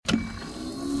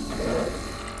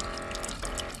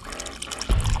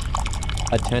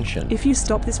Attention. If you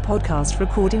stop this podcast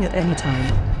recording at any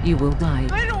time, you will die.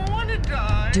 I don't want to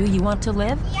die. Do you want to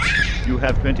live? You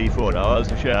have 24 hours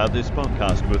to share this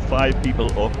podcast with 5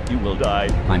 people or you will die.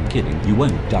 I'm kidding, you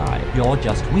won't die. You're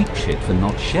just weak shit for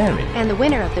not sharing. And the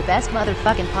winner of the best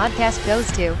motherfucking podcast goes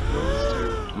to...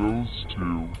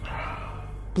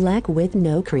 Black with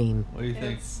no cream. What do you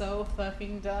think? It's so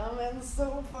fucking dumb and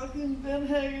so fucking Ben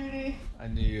Haggerty. I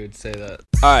knew you would say that.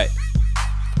 Alright.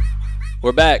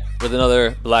 We're back with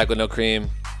another Black with No Cream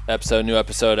episode. New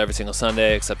episode every single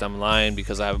Sunday, except I'm lying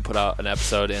because I haven't put out an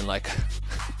episode in like...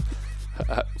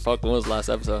 Fuck, when was the last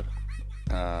episode?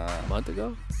 A month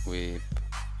ago? We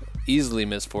easily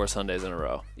missed 4 Sundays in a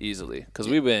row. Easily. Because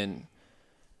we've been...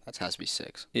 That has to be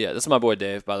 6. Yeah, this is my boy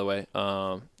Dave, by the way.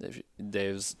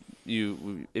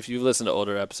 If you listen to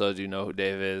older episodes, you know who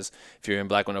Dave is. If you're in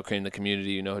Black with No Cream, the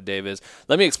community, you know who Dave is.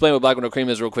 Let me explain what Black with No Cream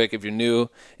is real quick. If you're new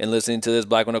and listening to this,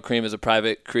 Black with No Cream is a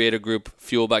private creator group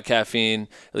fueled by caffeine.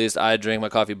 At least I drink my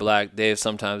coffee black. Dave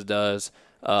sometimes does.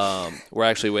 We're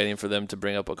actually waiting for them to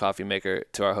bring up a coffee maker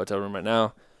to our hotel room right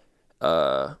now,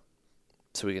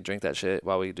 so we can drink that shit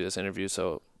while we do this interview.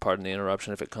 So pardon the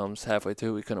interruption if it comes halfway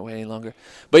through. We couldn't wait any longer.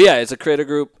 But yeah, it's a creator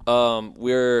group.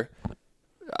 We're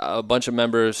a bunch of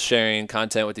members sharing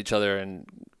content with each other and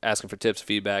asking for tips,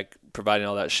 feedback, providing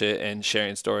all that shit, and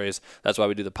sharing stories. That's why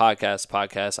we do the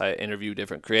podcast. I interview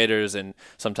different creators and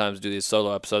sometimes do these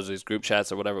solo episodes, these group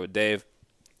chats or whatever with Dave,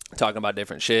 talking about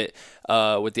different shit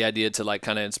with the idea to like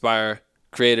kind of inspire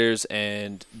creators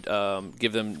and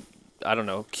give them, I don't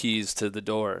know, keys to the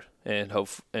door and hope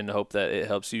that it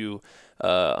helps you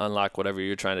unlock whatever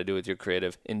you're trying to do with your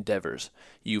creative endeavors.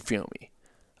 You feel me?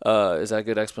 Is that a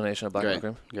good explanation of Black with No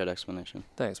Cream? Good explanation.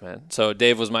 Thanks, man. So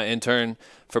Dave was my intern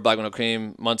for Black with No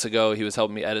Cream months ago. He was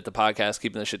helping me edit the podcast,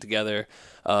 keeping the shit together.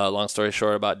 Long story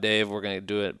short about Dave, we're going to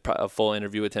do a full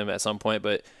interview with him at some point,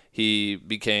 but he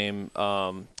became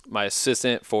my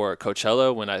assistant for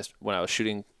Coachella when I was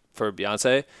shooting for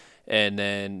Beyonce, and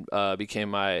then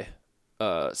became my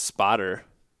spotter.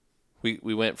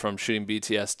 We went from shooting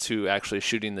BTS to actually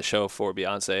shooting the show for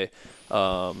Beyonce.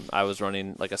 I was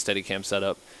running like a Steadicam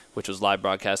setup, which was live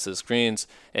broadcast to the screens,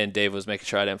 and Dave was making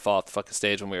sure I didn't fall off the fucking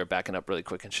stage when we were backing up really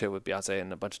quick and shit with Beyonce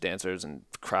and a bunch of dancers and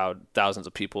crowd, thousands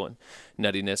of people and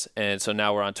nuttiness. And so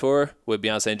now we're on tour with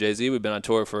Beyonce and Jay-Z. We've been on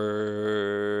tour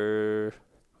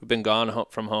we've been gone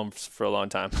from home for a long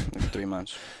time. 3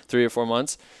 months. 3 or 4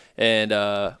 months. And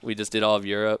we just did all of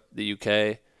Europe, the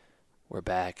UK. We're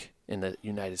back in the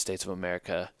United States of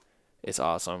America. It's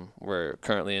awesome. We're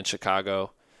currently in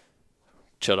Chicago.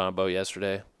 Chilled on a boat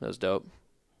yesterday. That was dope.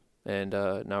 And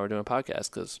now we're doing a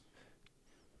podcast because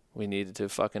we needed to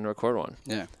fucking record one.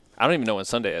 Yeah. I don't even know when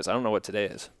Sunday is. I don't know what today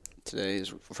is. Today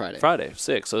is Friday. Friday,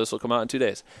 6. So this will come out in 2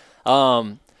 days.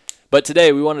 But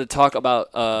today we wanted to talk about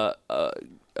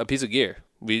a piece of gear.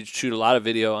 We shoot a lot of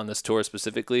video on this tour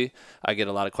specifically. I get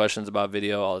a lot of questions about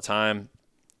video all the time.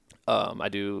 I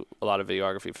do a lot of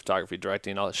videography, photography,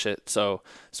 directing, all that shit. So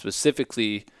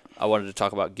specifically, I wanted to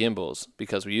talk about gimbals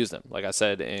because we use them. Like I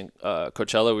said, in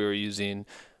Coachella, we were using...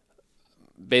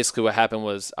 Basically, what happened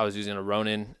was I was using a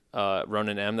Ronin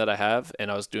M that I have,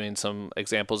 and I was doing some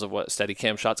examples of what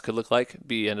Steadicam shots could look like.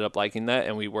 B ended up liking that,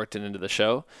 and we worked it into the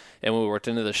show. And when we worked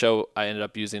into the show, I ended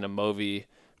up using the Movi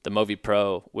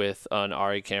Pro with an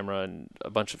RE camera and a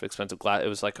bunch of expensive glass. It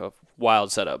was like a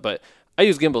wild setup, but I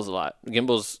use gimbals a lot.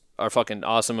 Gimbals are fucking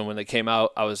awesome, and when they came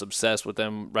out, I was obsessed with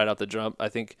them right out the jump. I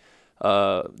think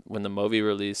when the Movi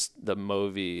released the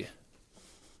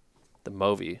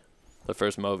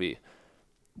first Movi.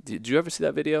 Did you ever see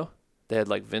that video? They had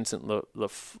like Vincent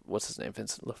what's his name?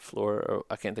 Vincent LaFleur, or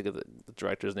I can't think of the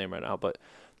director's name right now, but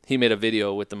he made a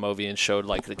video with the Movi and showed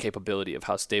like the capability of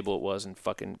how stable it was, and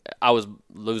fucking I was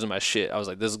losing my shit. I was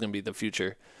like, this is gonna be the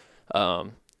future.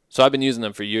 So I've been using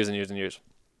them for years and years and years.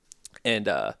 And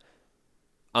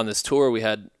on this tour, we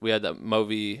had the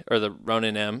Movi or the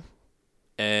Ronin M,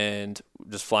 and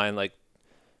just flying like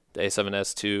the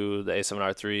A7S II, the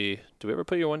A7R3. Did we ever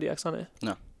put your 1DX on it?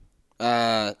 No.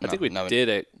 I think we did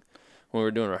it when we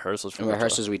were doing rehearsals. In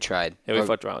rehearsals, we tried. Yeah, we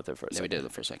fucked around with it for a second. Yeah, we did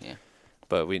it for a second, yeah.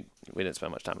 But we didn't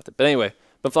spend much time with it. But anyway,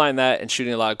 been flying that and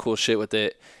shooting a lot of cool shit with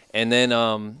it. And then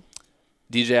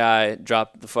DJI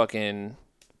dropped the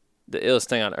illest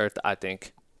thing on earth, I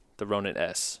think, the Ronin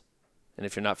S. And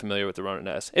if you're not familiar with the Ronin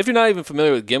S, if you're not even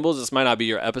familiar with gimbals, this might not be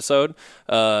your episode.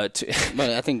 But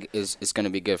I think it's going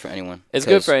to be good for anyone. It's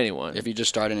good for anyone. If you're just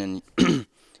starting and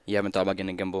you haven't thought about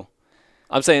getting a gimbal,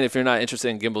 I'm saying if you're not interested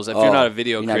in gimbals, if you're not a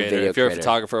video creator, if you're a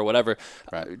photographer or whatever,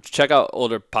 check out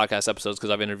older podcast episodes because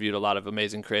I've interviewed a lot of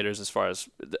amazing creators as far as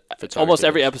almost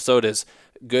every episode is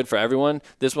good for everyone.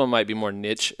 This one might be more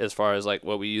niche as far as like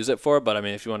what we use it for, but I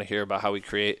mean, if you want to hear about how we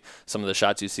create some of the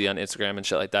shots you see on Instagram and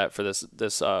shit like that for this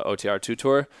OTR2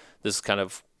 tour, this kind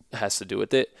of has to do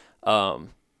with it.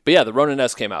 But yeah, the Ronin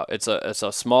S came out. It's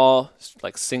a small,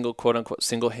 like single, quote unquote,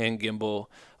 single hand gimbal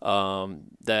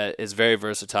that is very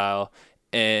versatile.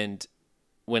 And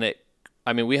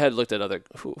we had looked at other,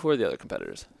 who are the other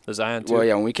competitors? The Zion 2? Well,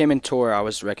 yeah, when we came in tour, I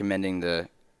was recommending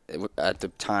at the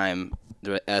time,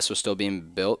 the S was still being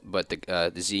built, but the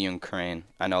Zhiyun crane,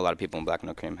 I know a lot of people in Black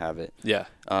No Cream have it. Yeah.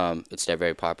 They're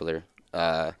very popular.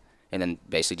 And then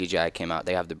basically DJI came out.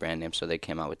 They have the brand name, so they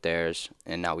came out with theirs,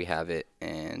 and now we have it,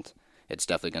 and it's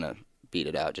definitely going to beat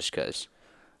it out just because.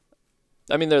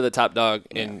 I mean, they're the top dog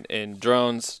in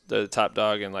drones. They're the top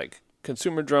dog in, like,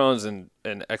 consumer drones and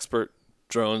expert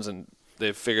drones, and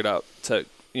they've figured out to,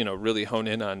 really hone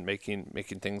in on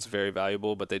making things very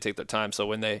valuable, but they take their time. So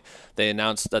when they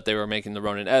announced that they were making the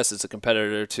Ronin S, it's a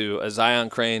competitor to a Zion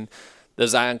crane. The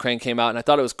Zion crane came out, and I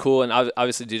thought it was cool. And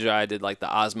obviously DJI did like the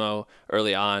Osmo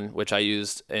early on, which I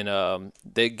used. And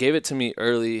they gave it to me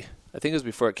early. I think it was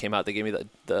before it came out. They gave me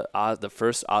the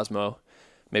first Osmo,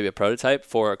 maybe a prototype,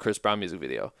 for a Chris Brown music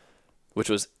video, which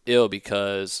was ill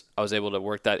because I was able to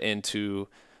work that into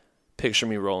Picture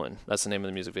Me Rollin'. That's the name of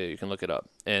the music video. You can look it up.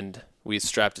 And we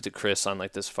strapped it to Chris on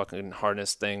like this fucking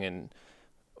harness thing, and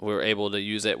we were able to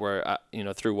use it where,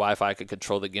 through Wi-Fi I could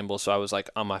control the gimbal. So I was like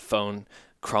on my phone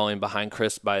crawling behind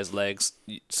Chris by his legs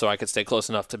so I could stay close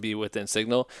enough to be within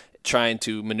signal, trying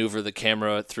to maneuver the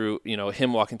camera through,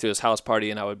 him walking through his house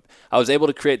party. And I was able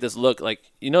to create this look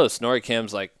like, the Snorri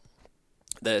cams, like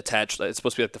the attached, it's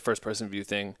supposed to be like the first person view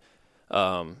thing,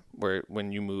 where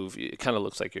when you move, it kind of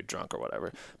looks like you're drunk or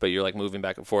whatever, but you're like moving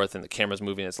back and forth and the camera's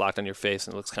moving, it's locked on your face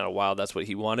and it looks kind of wild. That's what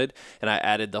he wanted. And I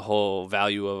added the whole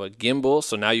value of a gimbal.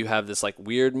 So now you have this like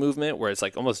weird movement where it's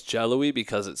like almost jello-y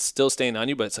because it's still staying on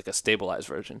you, but it's like a stabilized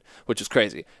version, which is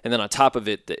crazy. And then on top of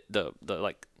it, the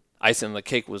like icing on the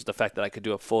cake was the fact that I could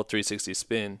do a full 360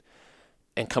 spin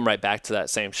and come right back to that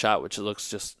same shot, which looks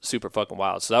just super fucking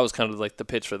wild. So that was kind of like the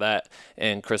pitch for that,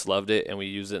 and Chris loved it, and we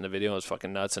used it in the video. It was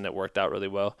fucking nuts, and it worked out really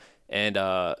well. And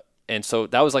so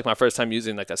that was like my first time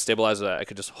using like a stabilizer that I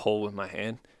could just hold with my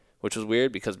hand, which was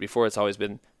weird because before it's always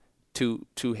been two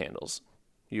handles.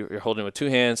 You're holding it with two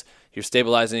hands, you're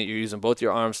stabilizing it, you're using both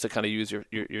your arms to kind of use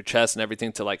your chest and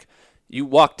everything to like, you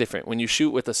walk different. When you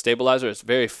shoot with a stabilizer, it's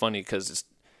very funny because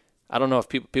I don't know if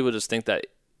people just think that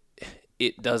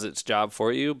it does its job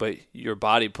for you, but your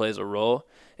body plays a role.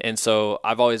 And so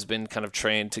I've always been kind of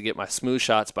trained to get my smooth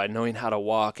shots by knowing how to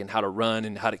walk and how to run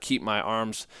and how to keep my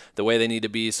arms the way they need to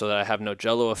be so that I have no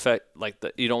jello effect. Like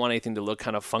you don't want anything to look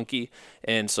kind of funky.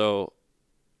 And so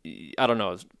I don't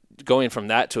know, going from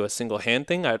that to a single hand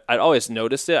thing, I'd always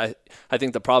noticed it. I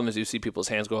think the problem is you see people's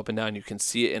hands go up and down. You can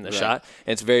see it in the shot,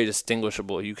 and it's very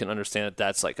distinguishable. You can understand that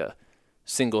that's like a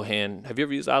single hand. Have you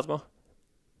ever used Osmo?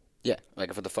 Yeah,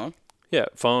 like for the phone. Yeah,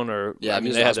 phone or I've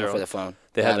used they had Osmo their for own. the phone.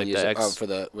 They had like the X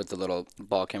with the little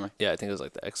ball camera. Yeah, I think it was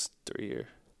like the X3 or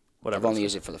whatever. I've only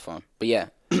used it for the phone, but yeah,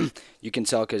 you can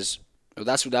tell because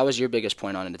that was your biggest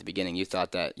point on it at the beginning. You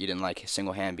thought that you didn't like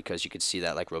single hand because you could see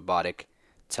that like robotic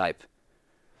type.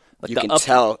 Like you can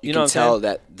tell. You can tell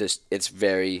that it's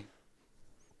very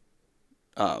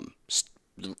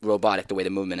robotic the way the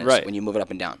movement is when you move it up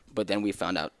and down. But then we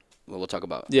found out. Well, we'll talk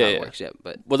about how it works. Yeah,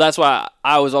 but that's why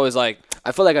I was always like,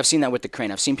 I feel like I've seen that with the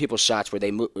crane. I've seen people's shots where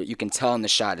they move, you can tell in the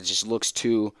shot it just looks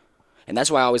too, and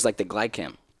that's why I always like the glide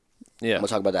cam. Yeah, we'll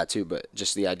talk about that too. But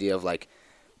just the idea of like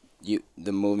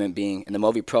the movement being, and the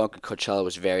Movi Pro Coachella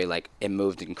was very like, it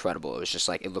moved incredible. It was just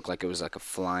like, it looked like it was like a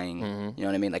flying, you know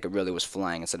what I mean? Like it really was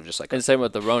flying instead of just like. And same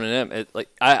with the Ronin M.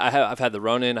 I've had the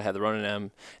Ronin, I had the Ronin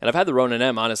M, and I've had the Ronin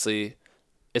M. Honestly,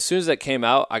 as soon as that came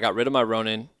out, I got rid of my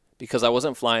Ronin. Because I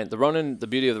wasn't flying. The Ronin, the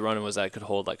beauty of the Ronin was that it could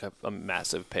hold like a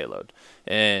massive payload.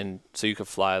 And so you could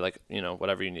fly like,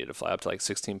 whatever you needed to fly, up to like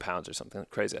 16 pounds or something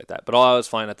crazy like that. But all I was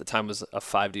flying at the time was a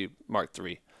 5D Mark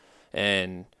III.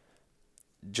 And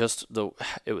just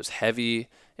it was heavy.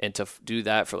 And to do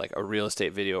that for like a real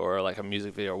estate video or like a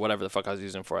music video or whatever the fuck I was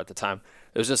using for at the time,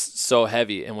 it was just so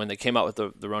heavy. And when they came out with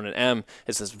the Ronin M,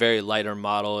 it's this very lighter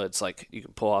model. It's like you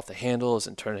can pull off the handles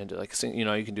and turn it into like,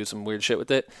 you can do some weird shit with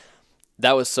it.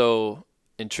 That was so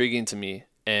intriguing to me,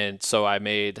 and so I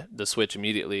made the switch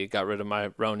immediately, got rid of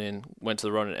my Ronin, went to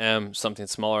the Ronin M, something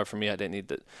smaller for me. I didn't need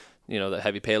the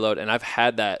heavy payload, and I've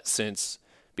had that since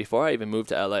before I even moved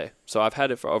to LA. So I've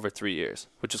had it for over 3 years,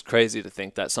 which is crazy to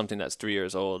think that something that's 3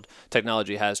 years old,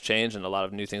 technology has changed and a lot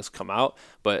of new things come out,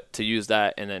 but to use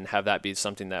that and then have that be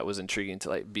something that was intriguing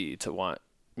to want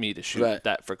me to shoot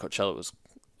that for Coachella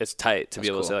it's tight to be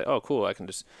able to say like, oh cool, I can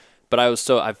just But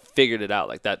I figured it out.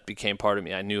 Like, that became part of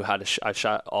me. I knew how to, I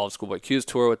shot all of Schoolboy Q's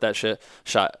tour with that shit,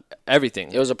 shot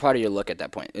everything. It was a part of your look at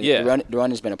that point. Yeah. The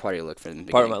run has been a part of your look from the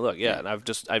beginning. Part of my look, yeah. And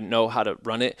I know how to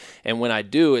run it. And when I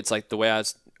do, it's like the way I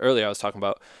was talking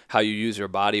about how you use your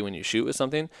body when you shoot with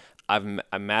something.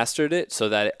 I mastered it so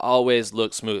that it always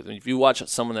looks smooth. And if you watch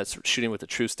someone that's shooting with a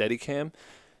true Steadicam,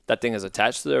 that thing is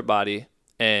attached to their body,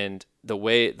 and the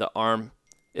way the arm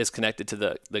is connected to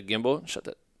the gimbal, shut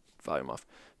that volume off.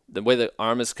 The way the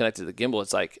arm is connected to the gimbal,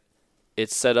 it's like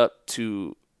it's set up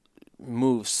to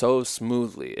move so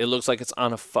smoothly. It looks like it's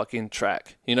on a fucking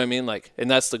track. You know what I mean? Like, and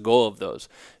that's the goal of those.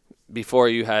 Before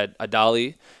you had a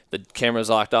dolly, the camera's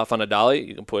locked off on a dolly.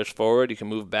 You can push forward, you can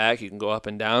move back, you can go up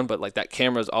and down, but like that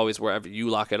camera's always wherever you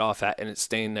lock it off at, and it's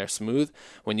staying there smooth.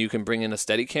 When you can bring in a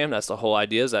Steadicam, that's the whole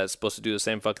idea, is that it's supposed to do the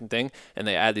same fucking thing, and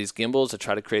they add these gimbals to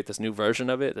try to create this new version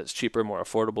of it that's cheaper, more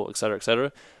affordable, et cetera, et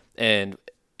cetera. And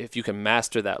if you can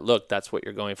master that look, that's what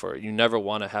you're going for. You never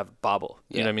want to have bobble.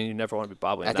 You know what I mean? You never want to be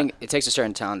bobbling. I think it takes a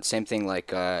certain talent. Same thing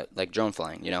like drone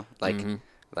flying, you know?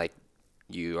 Like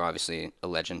you are obviously a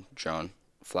legend drone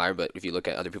flyer, but if you look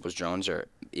at other people's drones, or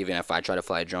even if I try to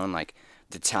fly a drone, like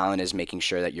the talent is making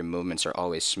sure that your movements are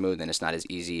always smooth and it's not as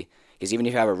easy. Because even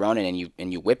if you have a Ronin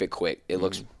and you whip it quick, it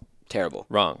looks terrible.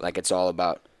 Wrong. Like it's all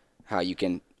about how you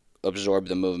can absorb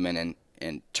the movement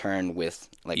and turn with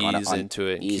like ease into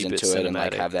it and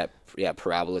like have that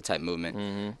parabola type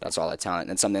movement. That's all that talent.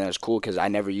 And something that was cool because I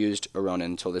never used a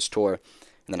Ronin until this tour,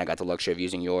 and then I got the luxury of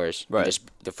using yours. Right. Just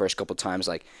the first couple times,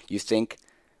 like you think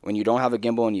when you don't have a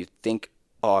gimbal and you think,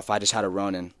 oh, if I just had a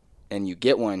Ronin, and you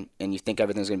get one and you think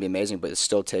everything's gonna be amazing, but it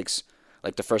still takes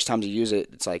like the first time you use it,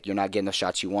 it's like you're not getting the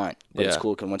shots you want. But it's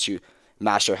cool because once you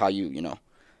master how you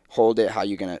hold it, how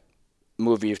you're gonna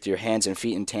move with your hands and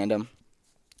feet in tandem.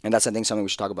 And that's, I think, something we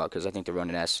should talk about because I think the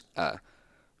Ronin S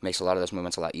makes a lot of those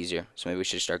movements a lot easier. So maybe we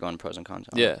should start going pros and cons.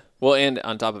 Yeah. Well, and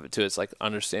on top of it, too, it's like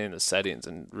understanding the settings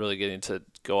and really getting to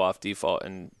go off default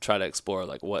and try to explore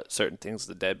like what certain things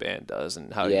the deadband does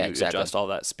and how you adjust all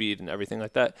that speed and everything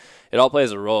like that. It all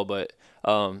plays a role. But,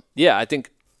 I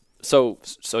think so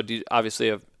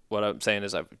obviously what I'm saying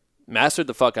is I've mastered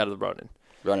the fuck out of the Ronin.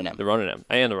 Ronin M. The Ronin M.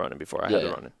 I am the Ronin before I had the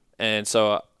Ronin. And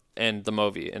so... and the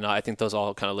Movi, and I think those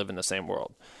all kind of live in the same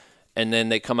world. And then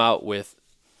they come out with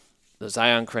the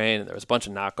Zion Crane, and there was a bunch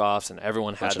of knockoffs, and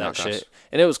everyone had that shit.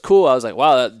 And it was cool. I was like,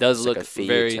 wow, that does look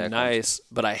very nice,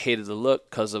 but I hated the look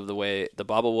because of the way the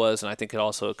bobble was, and I think it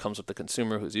also comes with the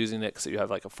consumer who's using it, because you have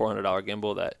like a $400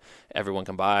 gimbal that everyone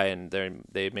can buy, and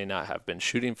they may not have been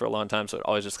shooting for a long time, so it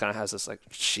always just kind of has this like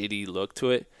shitty look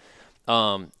to it.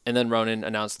 And then Ronin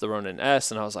announced the Ronin S,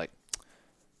 and I was like,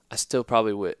 I still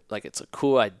probably would, like, it's a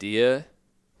cool idea,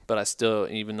 but I still,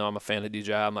 even though I'm a fan of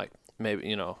DJI, I'm like,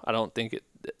 maybe, I don't think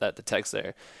that the tech's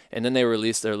there. And then they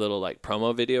released their little, like,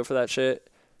 promo video for that shit,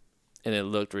 and it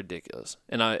looked ridiculous.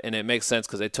 And it makes sense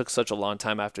because it took such a long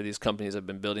time after these companies have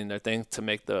been building their thing to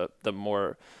make the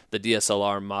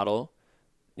DSLR model,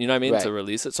 you know what I mean, to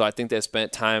release it. So I think they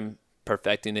spent time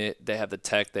perfecting it. They have the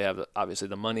tech, they have obviously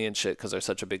the money and shit because they're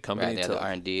such a big company. Right, they have the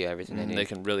R&D, everything they need. They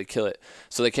can really kill it.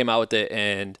 So they came out with it,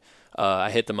 and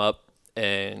I hit them up,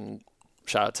 and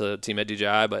shout out to Team at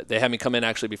DJI, but they had me come in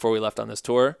actually before we left on this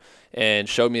tour and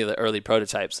showed me the early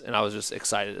prototypes, and I was just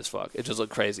excited as fuck. It just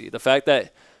looked crazy. The fact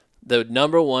that the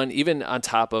number one, even on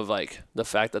top of like the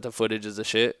fact that the footage is the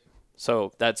shit,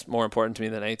 so that's more important to me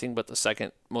than anything, but the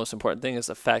second most important thing is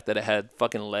the fact that it had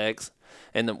fucking legs.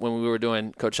 And when we were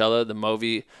doing Coachella, the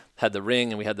Movi had the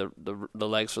ring, and we had the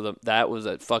legs for that was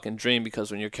a fucking dream,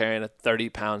 because when you're carrying a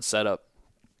 30-pound setup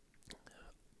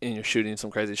and you're shooting some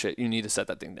crazy shit, you need to set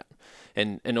that thing down.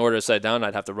 And in order to set it down,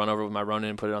 I'd have to run over with my Ronin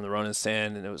and put it on the Ronin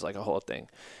stand, and it was like a whole thing.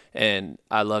 And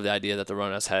I love the idea that the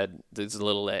Ronin had these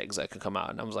little legs that could come out.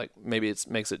 And I was like, maybe it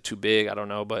makes it too big, I don't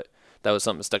know, but that was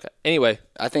something that stuck out. Anyway.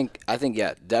 I think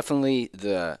yeah, definitely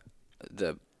the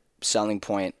selling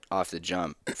point off the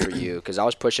jump for you, because I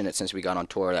was pushing it since we got on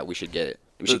tour that we should get it.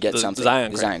 We should get something.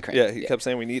 Zion Crane. Yeah, he kept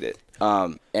saying we need it.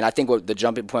 And I think what the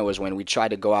jumping point was when we tried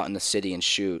to go out in the city and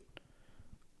shoot.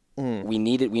 We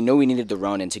knew we needed the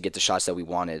Ronin to get the shots that we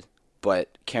wanted,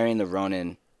 but carrying the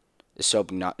Ronin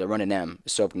the Ronin M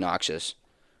is so obnoxious.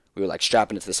 We were like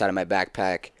strapping it to the side of my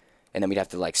backpack, and then we'd have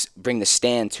to like bring the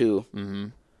stand too,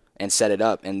 and set it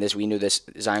up. And we knew this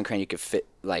Zion Crane you could fit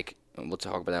like. We'll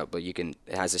talk about that, but it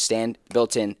has a stand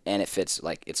built in, and it fits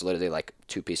like it's literally like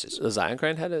two pieces. The Zion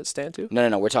Crane had a stand too?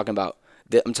 No. We're talking about.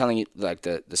 I'm telling you, like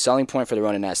the selling point for the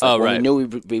Ronin S. Like, when we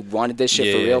knew we wanted this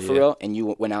shit for real, and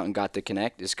you went out and got the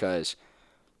Connect, is because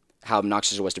how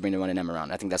obnoxious it was to bring the Ronin M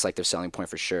around. I think that's like the selling point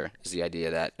for sure. Is the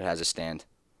idea that it has a stand,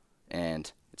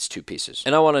 and It's 2 pieces.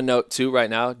 And I want to note too right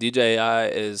now,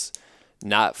 DJI is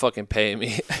not fucking paying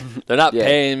me. They're not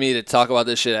paying me to talk about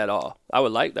this shit at all. I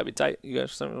would like, that'd be tight. You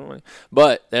guys send me money.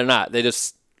 But they're not.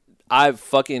 I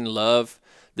fucking love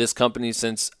this company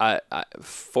since I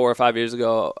 4 or 5 years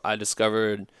ago, I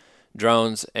discovered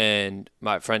drones, and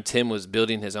my friend Tim was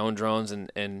building his own drones,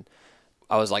 and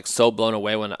I was like so blown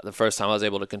away when the first time I was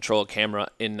able to control a camera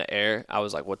in the air. I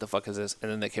was like, what the fuck is this? And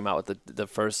then they came out with the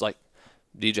first like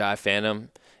DJI Phantom,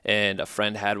 and a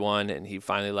friend had one, and he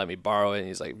finally let me borrow it, and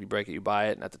he's like, if you break it, you buy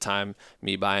it. And at the time,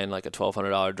 me buying like a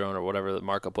 $1,200 drone or whatever the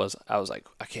markup was, I was like,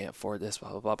 I can't afford this,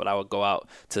 blah, blah, blah. But I would go out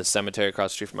to the cemetery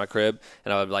across the street from my crib,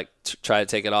 and I would like try to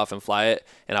take it off and fly it,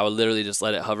 and I would literally just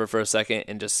let it hover for a second,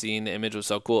 and just seeing the image was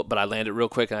so cool. But I landed real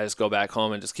quick, and I just go back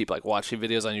home and just keep like watching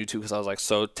videos on YouTube because I was like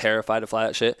so terrified to fly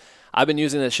that shit. I've been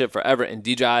using this shit forever, and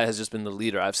DJI has just been the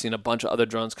leader. I've seen a bunch of other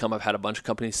drones come. I've had a bunch of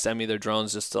companies send me their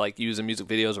drones just to like use in music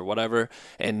videos or whatever,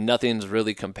 and nothing's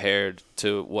really compared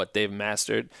to what they've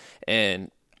mastered. And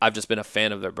I've just been a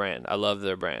fan of their brand. I love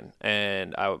their brand,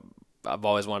 and I've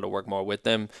always wanted to work more with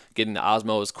them. Getting the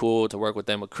Osmo was cool, to work with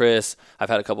them with Chris. I've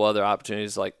had a couple other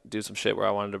opportunities to like do some shit where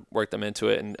I wanted to work them into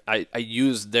it, and I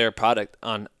use their product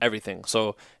on everything.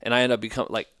 So, and I end up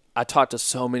becoming like, I talk to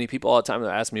so many people all the time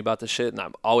that ask me about this shit, and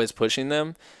I'm always pushing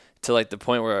them to like the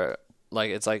point where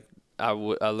like it's like I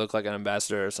look like an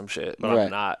ambassador or some shit, but I'm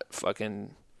not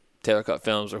fucking Taylor Cut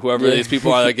Films or whoever these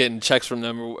people are that getting checks from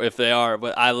them, if they are.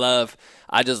 But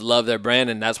I just love their brand,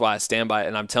 and that's why I stand by it.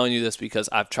 And I'm telling you this because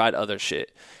I've tried other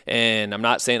shit, and I'm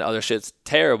not saying other shit's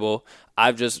terrible.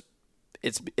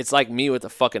 It's like me with the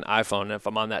fucking iPhone. And if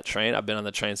I'm on that train, I've been on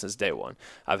the train since day one.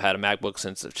 I've had a MacBook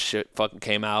since the shit fucking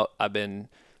came out.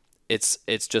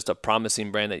 It's just a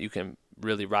promising brand that you can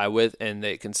really ride with, and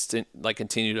they can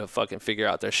continue to fucking figure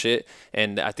out their shit.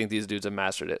 And I think these dudes have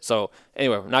mastered it. So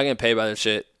anyway, I'm not getting paid by their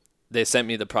shit. They sent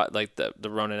me the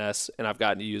Ronin S, and I've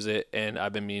gotten to use it, and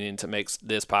I've been meaning to make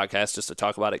this podcast just to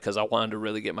talk about it because I wanted to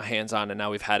really get my hands on it. And now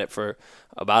we've had it for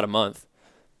about a month,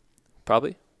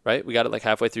 probably, right? We got it like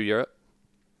halfway through Europe.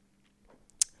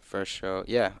 First show,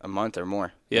 yeah, a month or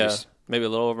more. Yeah, maybe a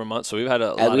little over a month. So we've had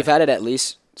we've had it at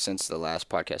least since the last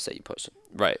podcast that you posted.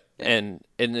 Right. Yeah. And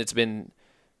it's been,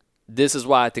 this is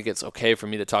why I think it's okay for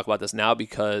me to talk about this now,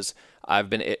 because I've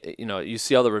been, you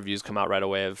see all the reviews come out right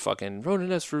away of fucking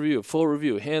Ronin S review, full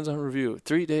review, hands-on review,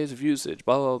 3 days of usage,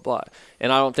 blah, blah, blah.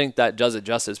 And I don't think that does it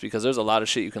justice, because there's a lot of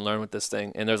shit you can learn with this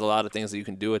thing, and there's a lot of things that you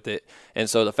can do with it. And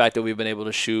so the fact that we've been able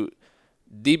to shoot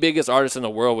the biggest artists in the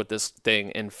world with this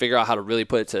thing and figure out how to really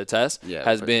put it to the test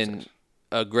has been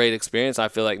a great experience. I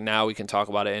feel like now we can talk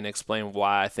about it and explain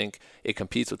why I think it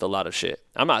competes with a lot of shit.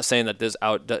 I'm not saying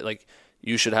that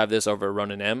you should have this over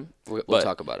Ronin M. We'll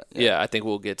talk about it. Yeah, I think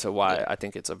we'll get to why I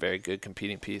think it's a very good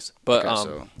competing piece. But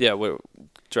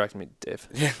direct me, Dave.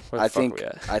 Yeah, I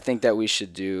think that we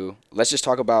should let's just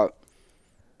talk about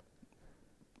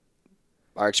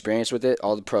our experience with it,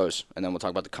 all the pros, and then we'll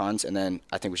talk about the cons, and then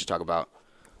I think we should talk about,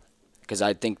 because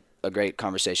I think a great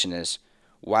conversation is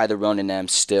why the Ronin M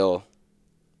still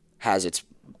has its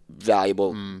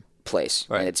valuable place,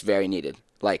 and it's very needed.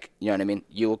 Like, you know what I mean?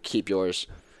 You will keep yours.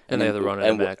 And they have the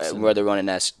Ronin MX. Where the Ronin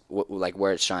S, like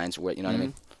where it shines, where, you know what I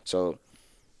mean? So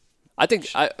I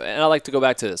think, I like to go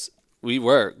back to this. We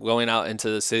were going out into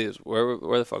the cities. Where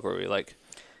the fuck were we? Like,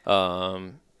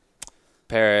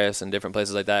 Paris and different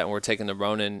places like that. And we're taking the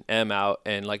Ronin M out.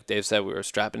 And like Dave said, we were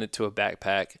strapping it to a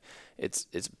backpack. It's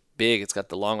big. It's got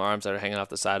the long arms that are hanging off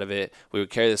the side of it. We would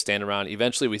carry the stand around.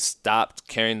 Eventually, we stopped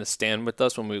carrying the stand with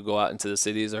us when we would go out into the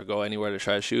cities or go anywhere to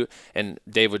try to shoot. And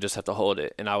Dave would just have to hold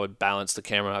it, and I would balance the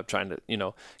camera up, trying to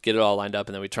get it all lined up.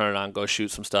 And then we turn it on, go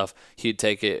shoot some stuff. He'd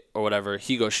take it or whatever.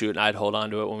 He'd go shoot, and I'd hold on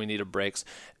to it when we needed breaks.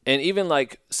 And even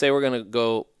like, say we're gonna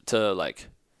go to like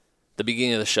the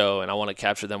beginning of the show, and I want to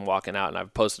capture them walking out. And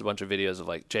I've posted a bunch of videos of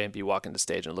like J&B walking the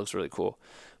stage, and it looks really cool.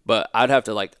 But I'd have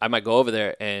to I might go over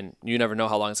there, and you never know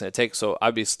how long it's going to take. So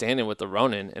I'd be standing with the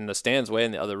Ronin, and the stand's way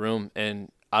in the other room,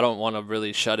 and I don't want to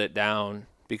really shut it down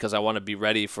because I want to be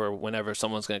ready for whenever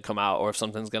someone's going to come out or if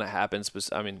something's going to happen.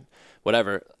 I mean,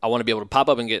 whatever. I want to be able to pop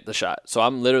up and get the shot. So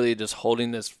I'm literally just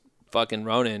holding this fucking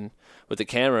Ronin with the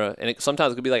camera, and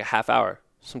sometimes it could be like a half hour.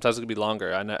 Sometimes it could be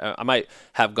longer. I might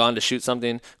have gone to shoot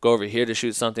something, go over here to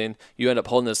shoot something. You end up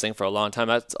holding this thing for a long time.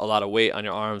 That's a lot of weight on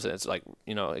your arms, and it's like,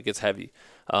 it gets heavy.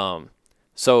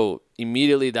 So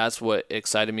immediately that's what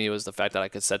excited me, was the fact that I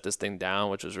could set this thing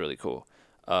down, which was really cool.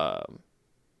 And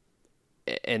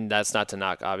that's not to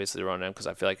knock, obviously, the Ronin M, because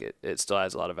I feel like it still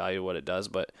has a lot of value what it does.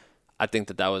 But I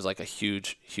think that was like a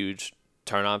huge, huge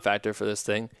turn-on factor for this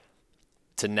thing,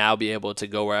 to now be able to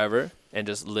go wherever and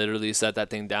just literally set that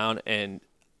thing down and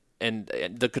and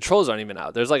the controls aren't even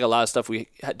out. There's like a lot of stuff we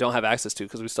don't have access to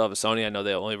because we still have a Sony. I know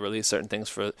they only release certain things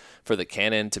for the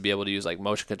Canon to be able to use like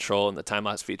motion control and the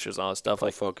time-lapse features and all that stuff. Full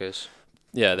like focus.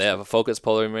 Yeah, they have a focus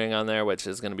polaring ring on there, which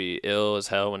is going to be ill as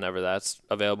hell whenever that's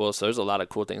available. So there's a lot of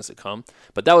cool things to come.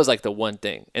 But that was like the one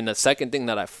thing. And the second thing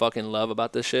that I fucking love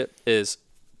about this shit is,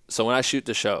 so when I shoot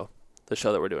the show that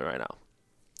we're doing right now,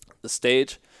 the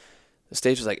stage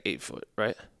is like 8 foot,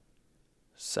 right?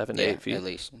 7 to 8 feet. At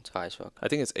least. It's high as fuck. I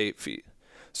think it's 8 feet.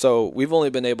 So we've only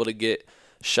been able to get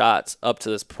shots up to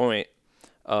this point,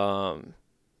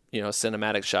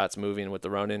 cinematic shots moving with the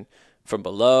Ronin from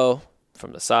below,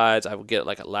 from the sides. I would get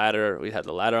like a ladder. We had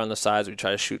the ladder on the sides. We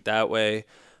try to shoot that way.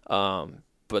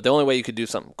 But the only way you could do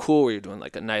something cool where you're doing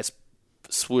like a nice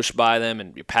swoosh by them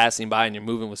and you're passing by and you're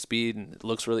moving with speed and it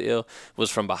looks really ill was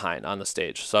from behind on the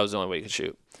stage. So that was the only way you could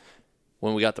shoot.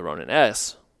 When we got the Ronin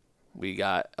S, we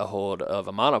got a hold of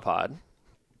a monopod,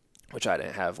 which I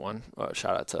didn't have one.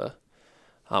 Shout out to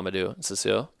Amadou and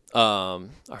Cecile,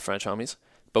 our French homies.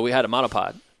 But we had a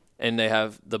monopod. And they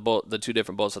have the two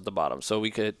different bolts at the bottom. So we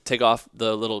could take off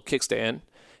the little kickstand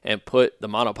and put the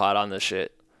monopod on this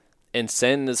shit and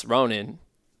send this Ronin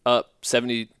up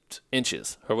 70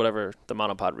 inches or whatever the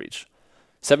monopod reached.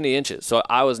 70 inches. So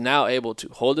I was now able to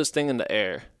hold this thing in the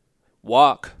air,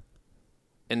 walk,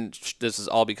 and this is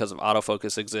all because of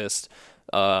autofocus exists.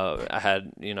 I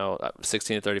had,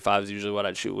 16 to 35 is usually what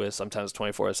I'd shoot with, sometimes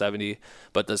 24 to 70.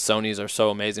 But the Sonys are so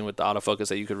amazing with the autofocus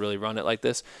that you could really run it like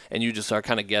this. And you just start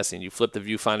kind of guessing. You flip the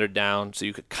viewfinder down so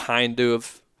you could kind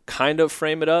of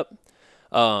frame it up.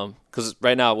 Because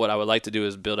right now what I would like to do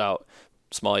is build out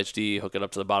small HD, hook it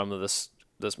up to the bottom of this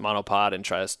monopod, and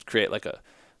try to create like a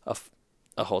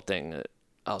whole thing that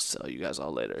I'll sell you guys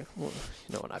all later.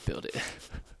 When I build it.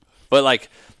 But like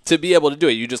to be able to do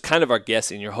it, you just kind of are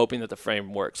guessing. You're hoping that the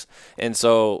frame works. And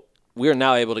so we're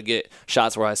now able to get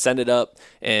shots where I send it up,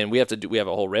 and we have a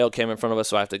whole rail cam in front of us,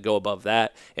 so I have to go above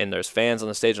that, and there's fans on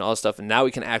the stage and all this stuff. And now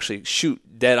we can actually shoot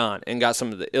dead on and got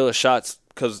some of the illest shots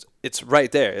because it's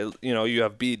right there. You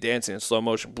have B dancing in slow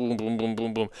motion, boom, boom, boom,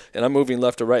 boom, boom, and I'm moving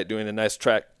left to right doing a nice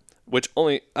track, which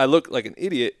only I look like an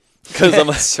idiot. Because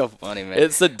I'm so funny, man.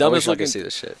 It's the dumbest looking. I see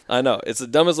this shit. I know it's the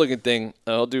dumbest looking thing.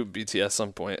 I'll do BTS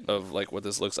some point of like what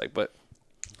this looks like, but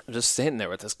I'm just standing there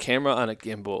with this camera on a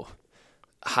gimbal,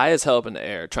 high as hell up in the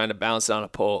air, trying to bounce it on a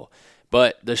pole.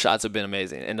 But the shots have been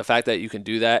amazing, and the fact that you can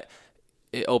do that,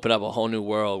 it opened up a whole new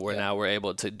world where now we're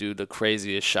able to do the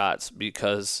craziest shots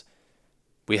because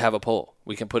we have a pole.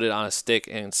 We can put it on a stick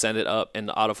and send it up, and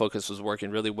the autofocus was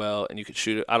working really well, and you could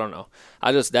shoot it. I don't know.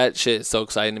 That shit is so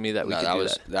exciting to me that we could do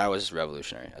that. That was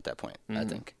revolutionary at that point, I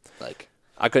think. Like,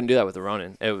 I couldn't do that with the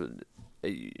Ronin.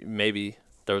 Maybe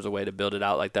there was a way to build it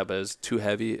out like that, but it was too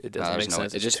heavy. It doesn't make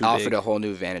sense. It just offered a whole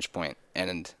new vantage point,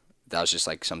 and that was just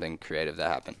like something creative that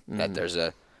happened. That there's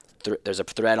a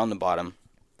thread on the bottom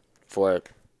for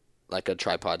like a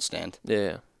tripod stand.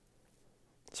 Yeah.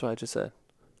 That's what I just said.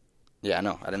 Yeah, I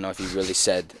know. I don't know if you really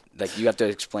said, like, you have to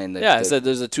explain the... Yeah, I said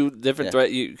there's a two different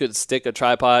thread. You could stick a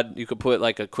tripod. You could put,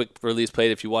 like, a quick release plate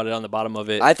if you wanted on the bottom of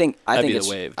it. I think it's the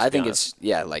wave. I think it's,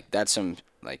 yeah, like, that's some,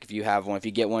 like, if you have one, if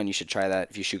you get one, you should try that.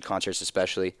 If you shoot concerts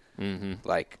especially,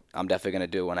 like, I'm definitely going to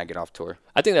do it when I get off tour.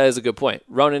 I think that is a good point.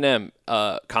 Ronin M,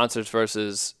 concerts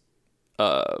versus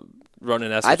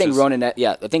Ronin S. I think Ronin S,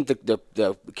 yeah, I think the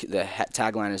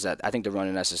tagline is that I think the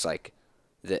Ronin S is, like,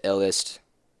 the illest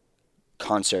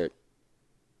concert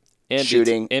and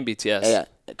shooting and BTS. Yeah,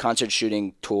 concert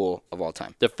shooting tool of all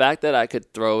time. The fact that I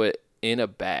could throw it in a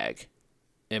bag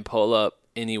and pull up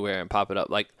anywhere and pop it up,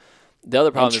 like the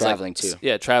other problem is traveling like, too.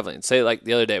 Yeah, traveling. Say like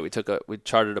the other day we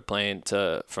chartered a plane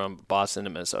from Boston to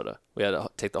Minnesota. We had to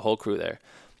take the whole crew there,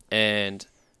 and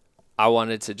I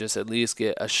wanted to just at least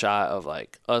get a shot of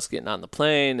like us getting on the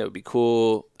plane. It would be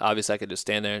cool. Obviously, I could just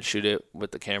stand there and shoot it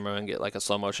with the camera and get like a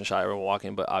slow motion shot while we're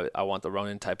walking. But I want the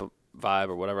Ronin type of vibe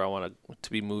or whatever I want to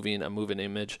be moving, a moving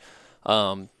image.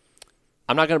 I'm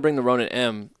not going to bring the Ronin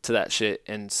M to that shit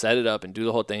and set it up and do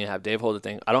the whole thing and have Dave hold the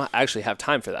thing. I don't actually have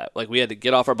time for that. Like, we had to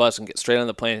get off our bus and get straight on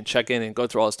the plane and check in and go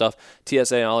through all this stuff,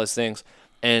 TSA and all these things.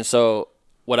 And so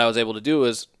what I was able to do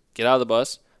was get out of the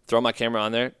bus, throw my camera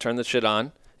on there, turn the shit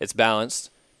on. It's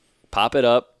balanced, pop it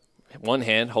up, one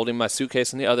hand, holding my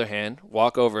suitcase in the other hand,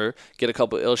 walk over, get a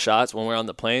couple ill shots. When we're on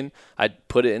the plane, I'd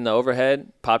put it in the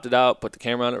overhead, popped it out, put the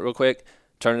camera on it real quick,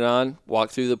 turn it on,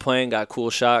 walk through the plane, got a cool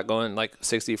shot going like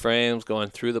 60 frames, going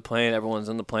through the plane, everyone's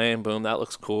in the plane, boom, that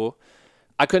looks cool.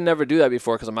 I could never do that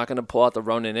before because I'm not going to pull out the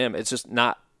Ronin M. It's just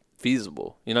not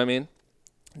feasible. You know what I mean?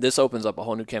 This opens up a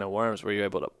whole new can of worms where you're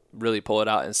able to really pull it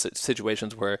out in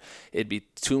situations where it'd be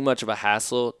too much of a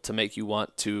hassle to make you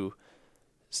want to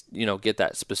get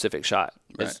that specific shot.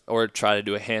 Right. Or try to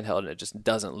do a handheld and it just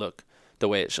doesn't look the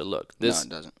way it should look. No, it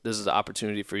doesn't. This is an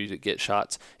opportunity for you to get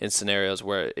shots in scenarios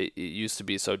where it used to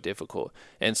be so difficult.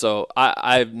 And so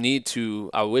I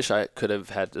wish I could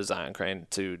have had Zion Crane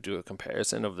to do a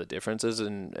comparison of the differences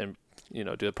and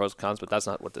do the pros and cons, but that's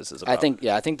not what this is about.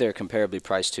 I think they're comparably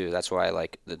priced too. That's why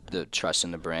like the trust in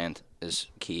the brand is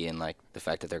key, and like the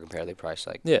fact that they're comparably priced.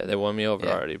 Like they won me over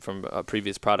already from a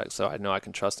previous product, so I know I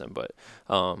can trust them. But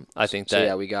I think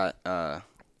that we got I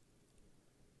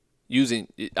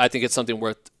think it's something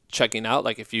worth checking out.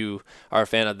 Like if you are a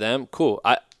fan of them, cool.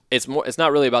 It's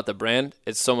not really about the brand.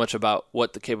 It's so much about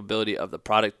what the capability of the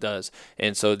product does.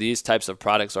 And so these types of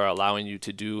products are allowing you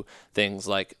to do things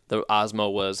like the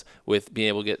Osmo was with being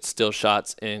able to get still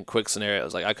shots in quick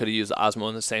scenarios. Like I could have used the Osmo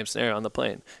in the same scenario on the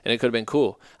plane and it could have been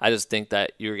cool. I just think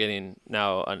that you're getting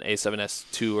now an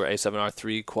A7S II or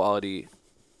A7R3 quality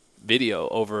video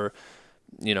over,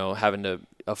 having to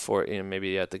afford, maybe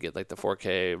you have to get like the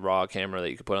 4K RAW camera that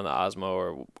you could put on the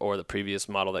Osmo or the previous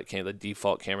model that came, the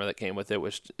default camera that came with it,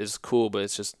 which is cool, but it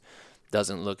just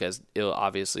doesn't look as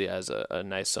obviously as a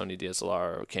nice Sony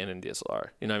DSLR or Canon DSLR.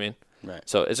 You know what I mean? Right.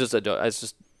 So it's just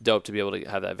dope to be able to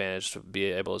have that advantage to be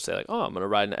able to say like, oh, I'm going to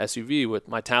ride an SUV with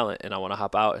my talent and I want to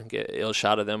hop out and get an ill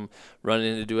shot of them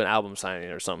running in to do an album signing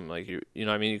or something. Like you know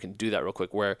what I mean? You can do that real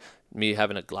quick, where me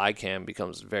having a glide cam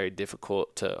becomes very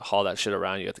difficult to haul that shit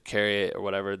around. You have to carry it or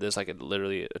whatever. This I could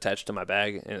literally attach to my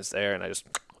bag and it's there and I just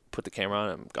put the camera on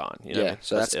and I'm gone. You know what I mean?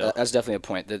 So that's definitely a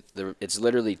point. It's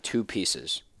literally 2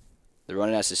 pieces. The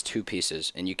Ronin S is 2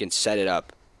 pieces and you can set it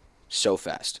up so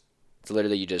fast. It's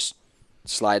literally you just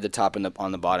slide the top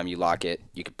on the bottom, you lock it,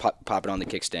 you can pop it on the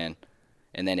kickstand,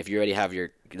 and then if you already have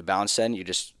the balance set, you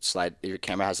just slide, your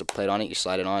camera has a plate on it, you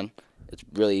slide it on. It's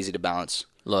really easy to balance.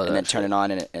 And then turn it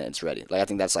on and it's ready. Like I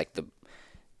think that's like it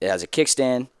has a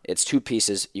kickstand, it's 2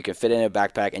 pieces, you can fit it in a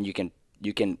backpack, and you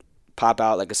can pop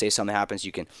out, like let's say something happens,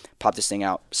 you can pop this thing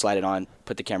out, slide it on,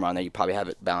 put the camera on there, you probably have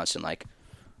it balanced in like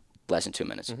less than 2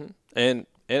 minutes. Mm-hmm. And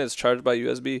it's charged by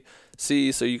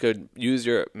USB-C, so you could use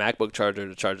your MacBook charger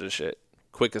to charge this shit.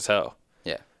 Quick as hell.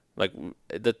 Yeah. Like,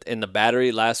 the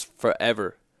battery lasts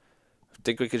forever. I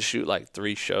think we could shoot like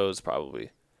 3 shows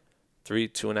probably. 3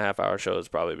 2.5 hour shows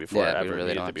probably before it ever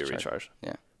needed to be recharged.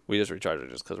 Yeah. We just recharge it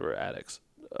just because we're addicts.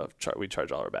 We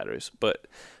charge all our batteries. But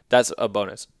that's a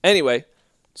bonus. Anyway.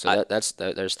 So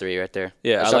there's 3 right there.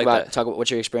 Yeah, Talk about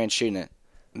what's your experience shooting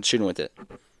with it.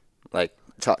 Like,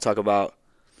 talk about...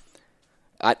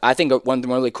 I think one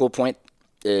really cool point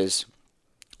is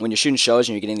when you're shooting shows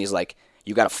and you're getting these, like,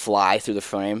 you got to fly through the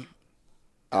frame.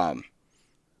 And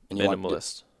you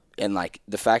minimalist. And, like,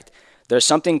 the fact, there's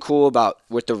something cool about,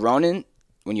 with the Ronin,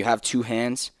 when you have 2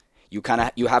 hands, you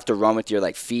have to run with your,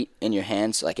 like, feet and your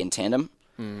hands, like, in tandem.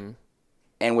 Mm-hmm.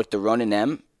 And with the Ronin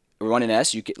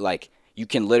S, you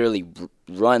can literally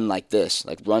run like this,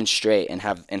 like, run straight and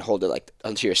hold it, like,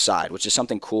 onto your side, which is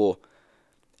something cool.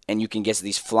 And you can get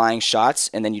these flying shots,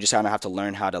 and then you just kind of have to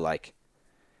learn how to, like,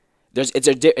 it's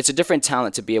a different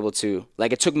talent to be able to,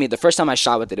 like, it took me, the first time I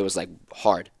shot with it, it was, like,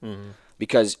 hard. Mm-hmm.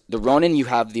 Because the Ronin, you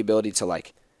have the ability to,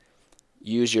 like,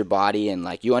 use your body and,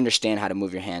 like, you understand how to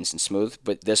move your hands and smooth,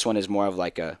 but this one is more of,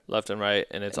 like, a... left and right,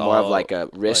 and it's more of, like, a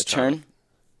wrist turn.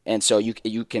 And so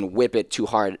you can whip it too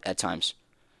hard at times.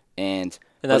 And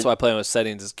that's why playing with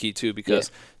settings is key, too,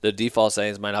 because the default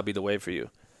settings might not be the way for you.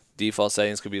 Default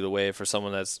settings could be the way for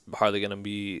someone that's hardly going to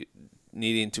be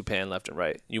needing to pan left and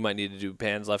right. You might need to do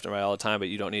pans left and right all the time, but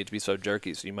you don't need it to be so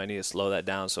jerky, so you might need to slow that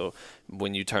down. So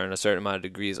when you turn a certain amount of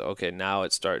degrees, okay, now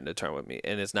it's starting to turn with me,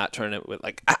 and it's not turning with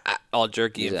like all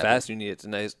jerky and fast. You need it to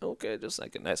nice, okay, just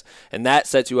like it nice, and that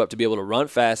sets you up to be able to run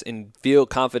fast and feel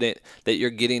confident that you're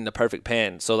getting the perfect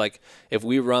pan. So like if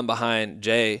we run behind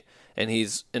Jay and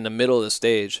he's in the middle of the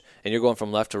stage and you're going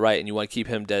from left to right and you want to keep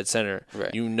him dead center,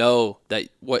 right. You know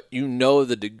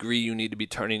the degree you need to be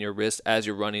turning your wrist as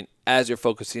you're running, as you're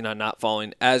focusing on not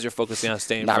falling, as you're focusing on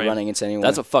staying not frame. Running into anyone.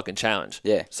 That's a fucking challenge.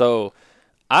 Yeah. So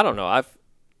I don't know.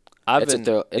 It's a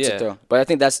thrill. But I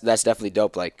think that's definitely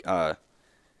dope. Like that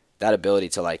ability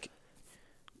to have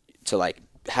it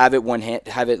have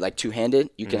it like 2-handed.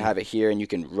 You can have it here and you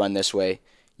can run this way.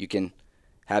 You can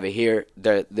have it here.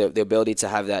 The ability to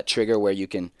have that trigger where you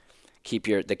can keep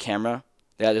the camera.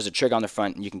 Yeah, there's a trigger on the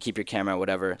front and you can keep your camera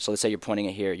whatever. So let's say you're pointing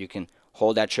it here. You can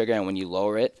hold that trigger, and when you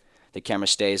lower it, the camera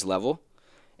stays level.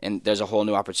 And there's a whole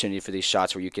new opportunity for these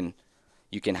shots where you can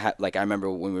have, like, I remember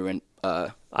when we were in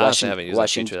I honestly haven't used that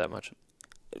feature that much.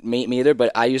 Me either,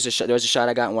 but I used there was a shot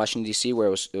I got in Washington D.C. where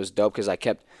it was dope because I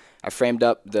framed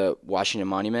up the Washington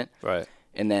Monument, right,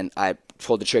 and then I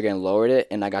pulled the trigger and lowered it,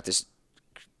 and I got this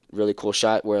really cool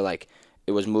shot where, like,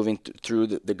 it was moving through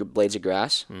the blades of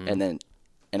grass, and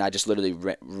I just literally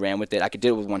ran with it. I could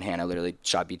do it with one hand. I literally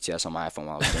shot BTS on my iPhone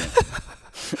while I was doing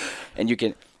it. And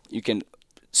you can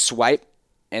swipe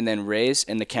and then raise,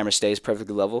 and the camera stays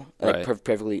perfectly level, like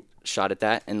perfectly shot at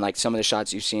that. And like some of the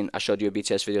shots you've seen, I showed you a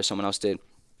BTS video someone else did.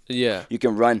 Yeah. You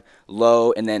can run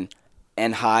low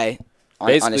and high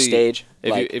on a stage.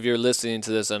 If you're listening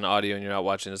to this on audio and you're not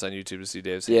watching this on YouTube to see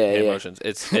Dave's hand motions,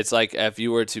 it's like if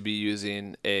you were to be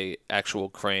using a actual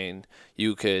crane,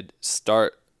 you could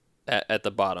start at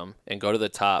the bottom and go to the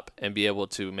top and be able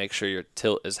to make sure your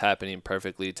tilt is happening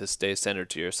perfectly to stay centered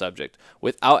to your subject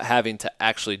without having to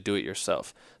actually do it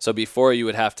yourself. So before you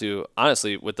would have to,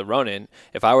 honestly, with the Ronin,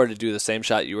 if I were to do the same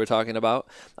shot you were talking about,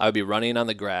 I would be running on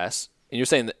the grass. And you're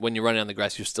saying that when you're running on the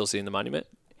grass, you're still seeing the monument?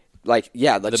 Like,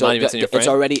 yeah. Like, the monument's in your frame?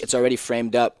 It's already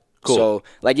framed up. Cool. So,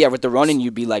 like, yeah, with the Ronin,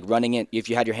 you'd be, like, running in. If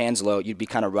you had your hands low, you'd be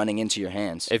kind of running into your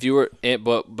hands. If you were,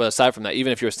 but aside from that,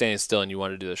 even if you were standing still and you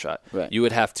wanted to do the shot, you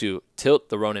would have to tilt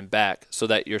the Ronin back so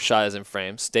that your shot is in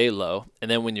frame, stay low, and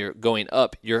then when you're going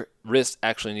up, your wrist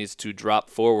actually needs to drop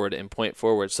forward and point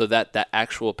forward so that that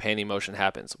actual panning motion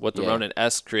happens. What the Ronin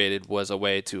S created was a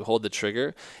way to hold the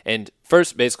trigger, and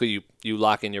first, basically, you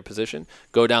lock in your position.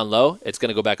 Go down low, it's going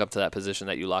to go back up to that position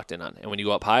that you locked in on. And when you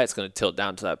go up high, it's going to tilt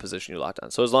down to that position you locked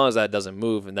on. So as long as that doesn't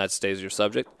move and that stays your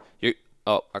subject,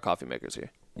 our coffee maker's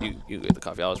here. You get the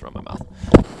coffee. I always run my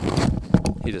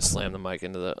mouth. He just slammed the mic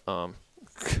into the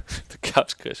the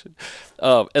couch cushion.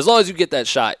 As long as you get that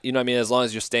shot, you know what I mean? As long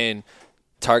as you're staying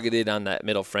targeted on that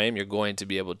middle frame, you're going to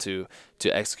be able to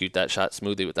execute that shot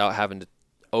smoothly without having to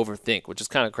overthink, which is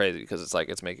kind of crazy because it's like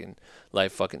it's making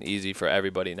life fucking easy for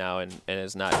everybody now, and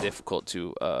it's not difficult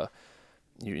to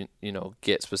you know,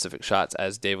 get specific shots,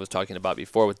 as Dave was talking about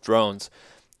before with drones.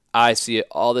 I see it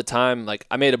all the time. Like,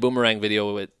 I made a boomerang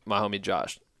video with my homie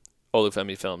Josh,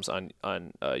 Olufemi Films on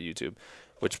YouTube,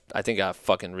 which I think got a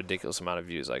fucking ridiculous amount of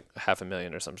views, like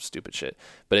 500,000 or some stupid shit.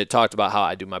 But it talked about how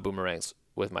I do my boomerangs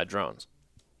with my drones.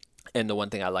 And the one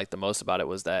thing I liked the most about it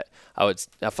was that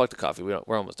fuck the coffee.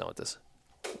 We're almost done with this.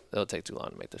 It'll take too long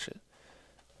to make this shit.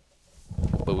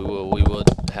 But we will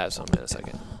have some in a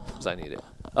second because I need it.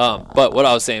 But what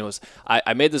I was saying was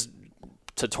I made this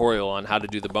tutorial on how to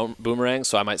do the boomerang,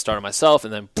 so I might start on myself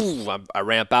and then boom, I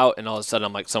ramp out and all of a sudden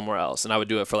I'm like somewhere else. And I would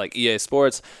do it for like EA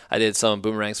Sports. I did some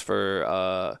boomerangs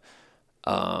for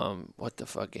what the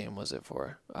fuck game was it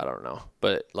for? I don't know.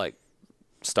 But like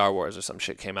Star Wars or some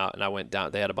shit came out and I went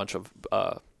down. They had a bunch of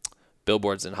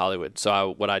billboards in Hollywood.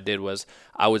 So what I did was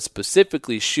I would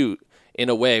specifically shoot in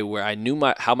a way where I knew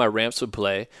how my ramps would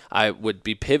play. I would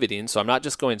be pivoting, so I'm not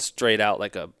just going straight out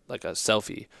like a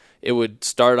selfie. It would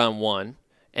start on one,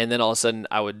 and then all of a sudden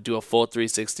I would do a full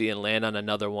 360 and land on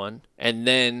another one, and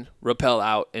then rappel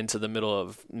out into the middle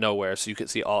of nowhere so you could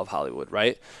see all of Hollywood,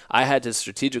 right? I had to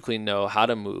strategically know how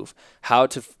to move, how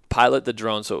to pilot the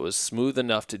drone so it was smooth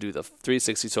enough to do the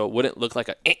 360 so it wouldn't look like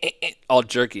all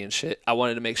jerky and shit. I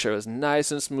wanted to make sure it was nice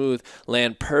and smooth,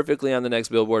 land perfectly on the next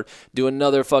billboard, do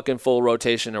another fucking full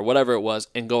rotation or whatever it was,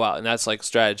 and go out. And that's like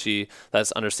strategy.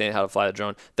 That's understanding how to fly the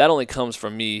drone. That only comes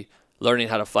from me learning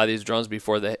how to fly these drones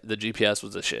before the GPS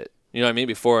was the shit. You know what I mean?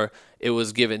 Before it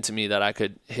was given to me that I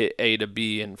could hit A to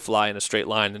B and fly in a straight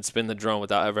line and spin the drone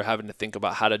without ever having to think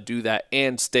about how to do that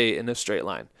and stay in a straight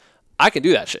line. I can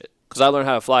do that shit because I learned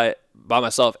how to fly it by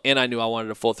myself, and I knew I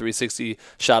wanted a full 360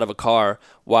 shot of a car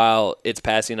while it's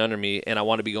passing under me, and I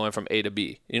want to be going from A to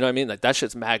B. You know what I mean? Like, that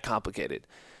shit's mad complicated.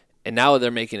 And now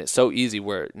they're making it so easy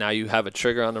where now you have a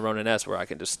trigger on the Ronin S where I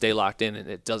can just stay locked in and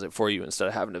it does it for you instead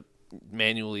of having to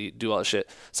manually do all the shit.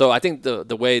 So I think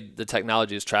the way the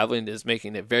technology is traveling is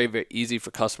making it very, very easy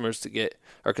for customers to get,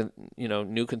 or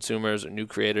new consumers or new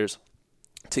creators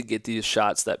to get these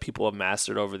shots that people have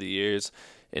mastered over the years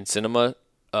in cinema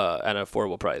at an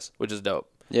affordable price, which is dope.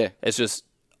 Yeah. It's just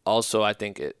also, I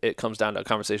think it comes down to a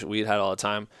conversation we had all the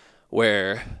time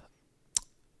where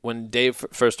when Dave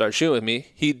first started shooting with me,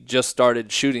 he just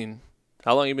started shooting.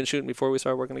 How long have you been shooting before we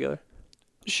started working together?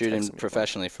 Shooting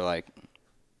professionally for like,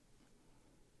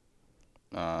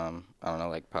 I don't know,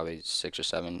 like probably 6 or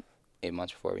 7, 8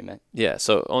 months before we met. Yeah,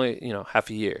 so only, half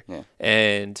a year. Yeah.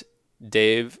 And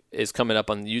Dave is coming up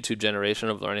on the YouTube generation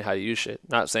of learning how to use shit.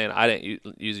 Not saying I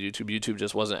didn't use YouTube. YouTube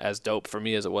just wasn't as dope for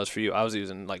me as it was for you. I was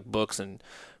using like books and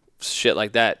shit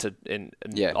like that and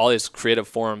all these creative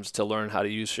forums to learn how to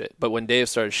use shit. But when Dave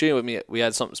started shooting with me, we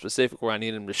had something specific where I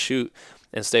needed him to shoot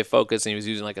and stay focused, and he was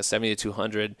using like a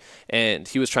 70-200, and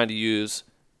he was trying to use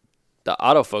the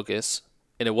autofocus,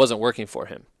 and it wasn't working for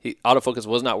him. Autofocus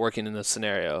was not working in this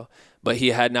scenario, but he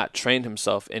had not trained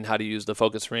himself in how to use the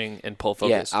focus ring and pull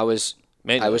focus. Yeah, I was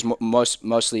manually.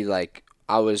 mostly like,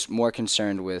 I was more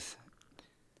concerned with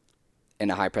in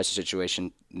a high pressure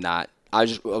situation, not. I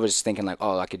was thinking like,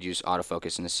 oh, I could use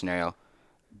autofocus in this scenario,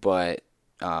 but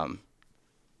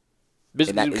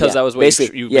because that was what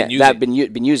you've been using. that I've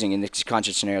been using in the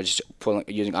conscious scenario, just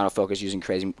using autofocus, using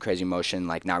crazy motion,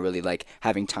 like not really like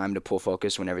having time to pull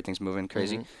focus when everything's moving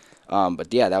crazy.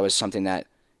 But yeah, that was something that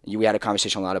we had a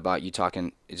conversation a lot about. You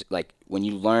talking is like when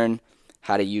you learn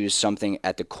how to use something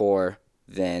at the core,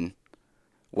 then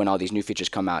when all these new features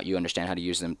come out, you understand how to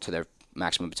use them to their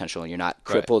maximum potential, and you're not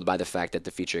crippled by the fact that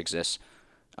the feature exists.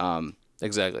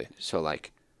 Exactly. So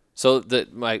like,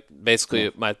 my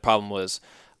problem was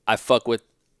I fuck with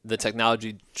the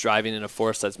technology driving in a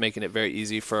force that's making it very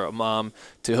easy for a mom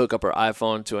to hook up her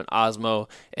iPhone to an Osmo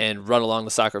and run along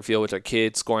the soccer field with her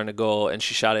kid scoring a goal, and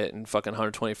she shot it in fucking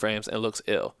 120 frames and it looks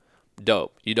ill.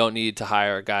 Dope. You don't need to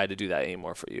hire a guy to do that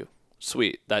anymore for you.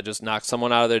 Sweet. That just knocks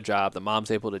someone out of their job. The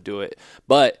mom's able to do it.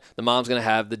 But the mom's going to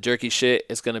have the jerky shit.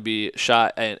 It's going to be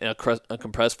shot in a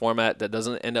compressed format that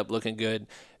doesn't end up looking good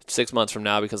 6 months from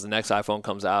now because the next iPhone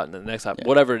comes out and the next iPhone,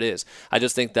 whatever it is. I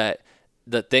just think that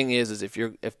the thing is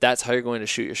if that's how you're going to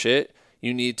shoot your shit,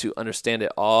 you need to understand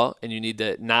it all, and you need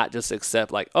to not just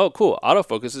accept like, oh, cool,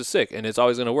 autofocus is sick and it's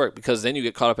always going to work, because then you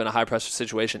get caught up in a high pressure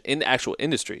situation in the actual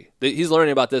industry. He's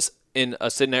learning about this in a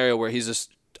scenario where he's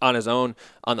just on his own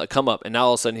on the come up, and now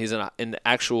all of a sudden he's in the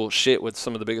actual shit with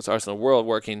some of the biggest artists in the world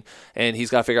working, and he's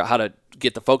got to figure out how to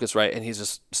get the focus right, and he's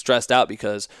just stressed out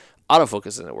because autofocus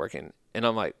isn't working. And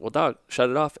I'm like, well, dog, shut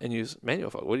it off and use manual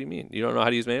focus. What do you mean? You don't know how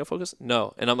to use manual focus?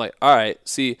 No. And I'm like, all right,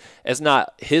 see, it's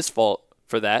not his fault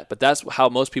for that, but that's how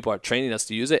most people are training us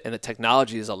to use it, and the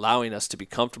technology is allowing us to be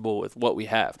comfortable with what we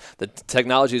have. The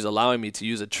technology is allowing me to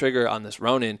use a trigger on this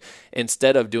Ronin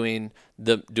instead of doing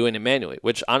it manually,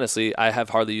 which honestly I have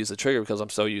hardly used the trigger because I'm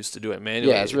so used to doing it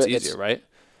manually. Yeah, it's easier, right?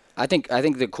 I think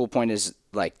the cool point is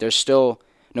like there's still,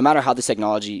 no matter how the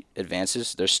technology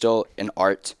advances, there's still an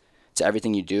art to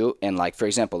everything you do. And like, for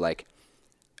example, like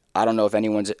I don't know if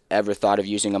anyone's ever thought of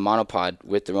using a monopod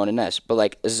with the Ronin S, but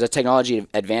like as the technology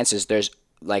advances, there's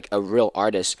like a real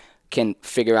artist can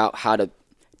figure out how to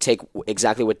take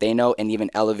exactly what they know and even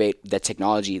elevate the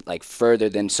technology like further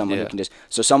than someone who can just.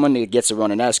 So someone who gets a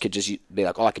Ronin S could just be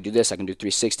like, oh, I can do this, I can do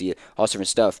 360, all different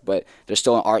stuff. But there's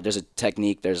still an art, there's a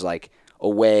technique, there's like a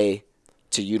way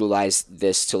to utilize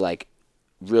this to like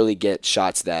really get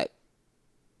shots that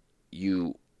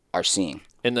you are seeing.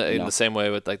 In the same way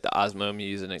with like the Osmo I'm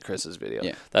using in Chris's video.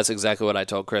 Yeah. That's exactly what I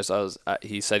told Chris.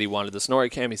 He said he wanted the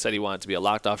Snorri cam. He said he wanted it to be a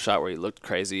locked off shot where he looked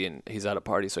crazy and he's at a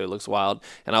party so he looks wild.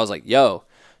 And I was like, yo,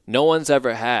 no one's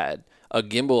ever had a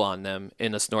gimbal on them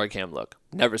in a Snorri cam look.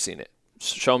 Never seen it.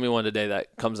 Show me one today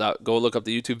that comes out. Go look up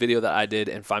the YouTube video that I did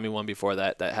and find me one before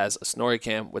that has a Snorri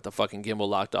cam with the fucking gimbal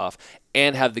locked off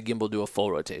and have the gimbal do a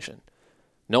full rotation.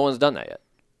 No one's done that yet.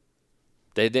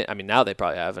 They didn't. I mean, now they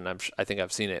probably have, and I think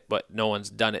I've seen it, but no one's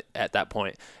done it at that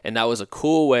point. And that was a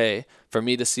cool way for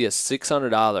me to see a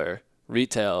 $600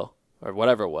 retail, or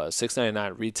whatever it was,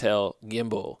 $699 retail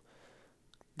gimbal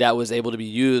that was able to be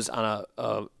used on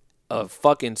a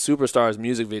fucking superstar's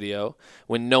music video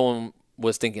when no one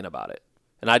was thinking about it.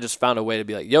 And I just found a way to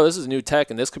be like, yo, this is new tech,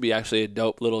 and this could be actually a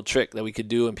dope little trick that we could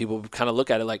do, and people kind of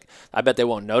look at it like, I bet they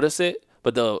won't notice it,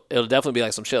 but it'll definitely be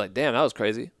like some shit like, damn, that was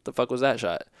crazy. What the fuck was that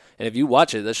shot? And if you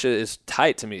watch it, that shit is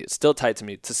tight to me. It's still tight to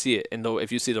me to see it. And though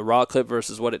if you see the raw clip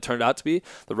versus what it turned out to be,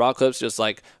 the raw clip's just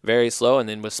like very slow. And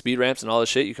then with speed ramps and all the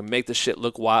shit, you can make the shit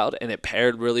look wild. And it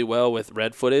paired really well with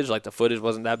red footage. Like the footage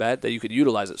wasn't that bad that you could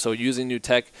utilize it. So using new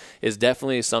tech is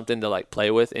definitely something to like play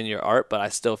with in your art. But I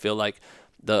still feel like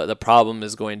the problem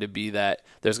is going to be that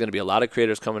there's going to be a lot of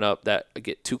creators coming up that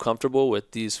get too comfortable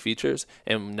with these features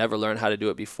and never learn how to do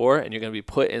it before, and you're going to be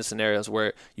put in scenarios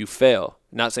where you fail.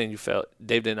 Not saying you failed.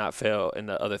 Dave did not fail in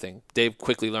the other thing. Dave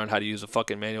quickly learned how to use a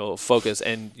fucking manual focus,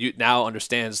 and now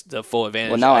understands the full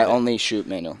advantage. Well, now I only shoot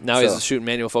manual. Now he's shooting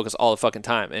manual focus all the fucking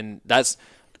time, and that's.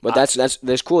 But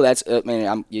that's cool. That's I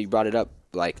mean, you brought it up.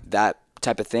 Like that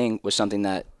type of thing was something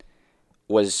that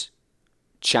was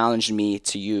challenged me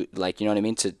to you, like, you know what I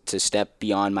mean, to step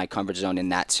beyond my comfort zone in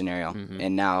that scenario. Mm-hmm.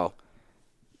 And now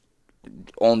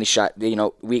only shot, you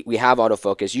know, we have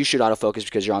autofocus. You shoot autofocus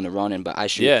because you're on the Ronin, but I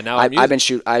shoot. Yeah, now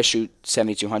I shoot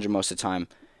 7200 most of the time,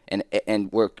 and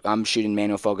I'm shooting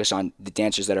manual focus on the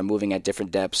dancers that are moving at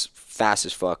different depths, fast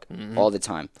as fuck, all the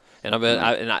time. And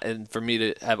and for me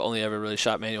to have only ever really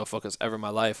shot manual focus ever in my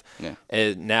life,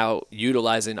 and now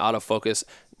utilizing autofocus,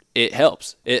 it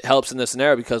helps. It helps in this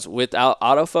scenario because without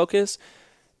autofocus,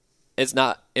 it's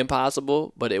not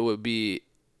impossible, but it would be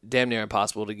damn near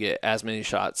impossible to get as many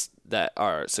shots that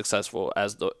are successful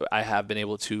as I have been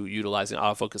able to utilizing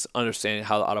autofocus, understanding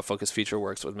how the autofocus feature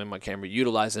works within my camera,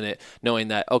 utilizing it, knowing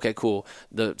that, okay, cool,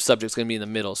 the subject's going to be in the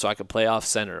middle, so I can play off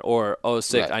center, or, oh,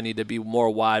 sick, Right. I need to be more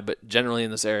wide, but generally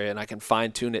in this area, and I can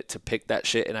fine tune it to pick that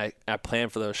shit, and I plan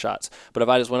for those shots. But if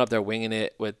I just went up there winging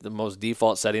it with the most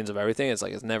default settings of everything, it's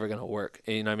like, it's never going to work.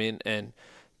 You know what I mean? And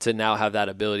to now have that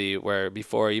ability where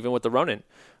before, even with the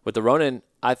Ronin,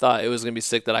 I thought it was going to be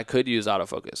sick that I could use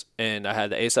autofocus. And I had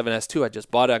the A7S II. I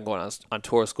just bought it. I'm going on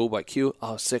tour, Schoolboy Q.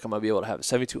 Oh, sick. I'm going to be able to have a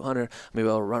 7200. I'm going to be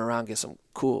able to run around, get some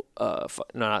cool,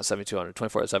 not 7200,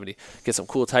 24-70, get some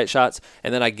cool tight shots.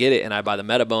 And then I get it, and I buy the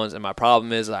Metabones. And my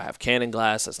problem is I have Canon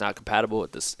glass that's not compatible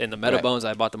with this. In the Metabones,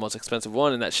 I bought the most expensive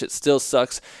one, and that shit still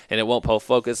sucks, and it won't pull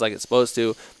focus like it's supposed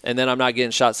to. And then I'm not getting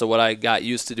shots. So what I got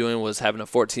used to doing was having a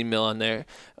 14 mil on there.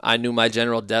 I knew my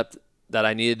general depth that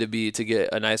I needed to be to get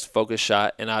a nice focus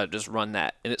shot, and I would just run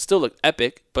that. And it still looked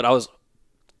epic, but I was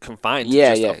confined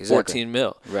to just a 14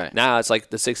 mil. Right. Now it's like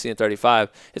the 16 and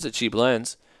 35. It's a cheap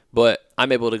lens, but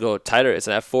I'm able to go tighter. It's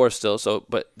an f4 still, so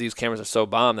but these cameras are so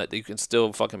bomb that you can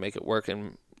still fucking make it work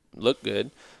and look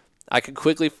good. I could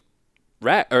quickly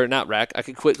I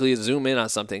could quickly zoom in on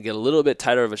something, get a little bit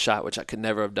tighter of a shot, which I could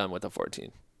never have done with a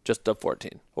 14. Just a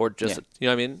 14. Or just, you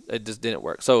know what I mean? It just didn't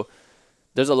work. So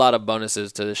there's a lot of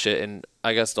bonuses to this shit, and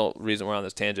I guess the reason we're on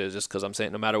this tangent is just because I'm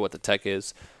saying no matter what the tech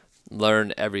is,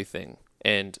 learn everything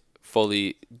and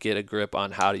fully get a grip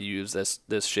on how to use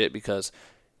this shit, because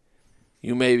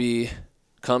you maybe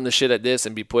come to shit at this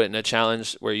and be put in a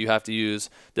challenge where you have to use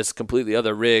this completely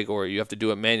other rig, or you have to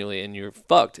do it manually, and you're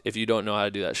fucked if you don't know how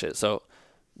to do that shit. So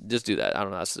just do that. I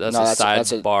don't know. That's a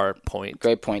sidebar point.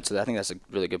 Great point. So I think that's a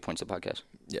really good point to the podcast.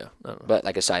 Yeah. I don't know. But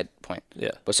like a side point.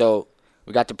 Yeah. But so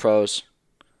we got the pros.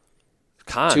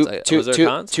 Cons. Was there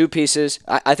cons? Two pieces.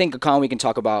 I think a con we can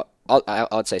talk about.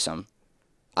 I'll say something.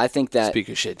 I think that Speak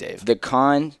your shit, Dave. The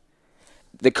con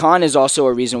is also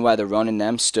a reason why the Ronin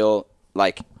M still,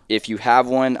 like, if you have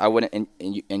one, I wouldn't, and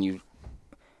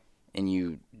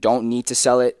you don't need to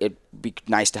sell it. It'd be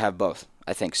nice to have both.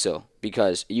 I think so,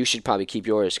 because you should probably keep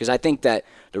yours, because I think that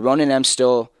the Ronin M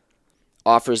still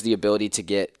offers the ability to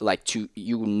get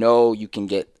you can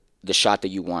get the shot that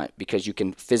you want, because you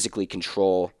can physically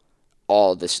control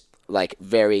all this, like,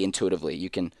 very intuitively. You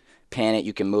can pan it,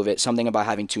 you can move it. Something about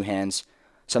having two hands,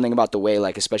 something about the way,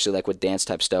 like, especially like with dance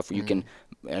type stuff, where you can,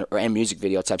 and music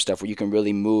video type stuff, where you can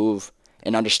really move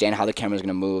and understand how the camera's going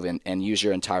to move and use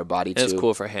your entire body too. It's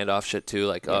cool for handoff shit too.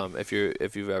 Like, if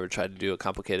you've ever tried to do a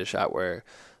complicated shot where,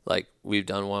 like, we've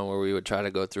done one where we would try to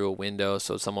go through a window,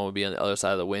 so someone would be on the other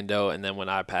side of the window, and then when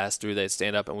I pass through, they'd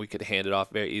stand up, and we could hand it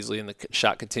off very easily, and the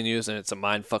shot continues, and it's a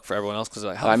mind fuck for everyone else, because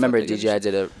like, I remember DJI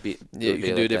did a you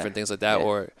can do different things like that,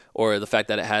 or the fact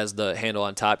that it has the handle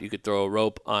on top, you could throw a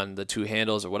rope on the two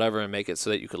handles or whatever and make it so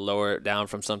that you could lower it down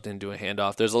from something and do a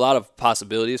handoff. There's a lot of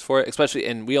possibilities for it, especially,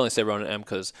 and we only say Ronin M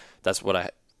because that's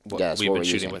what we've been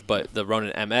shooting with. But the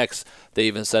Ronin MX, they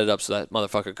even set it up so that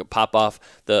motherfucker could pop off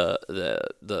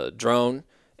the drone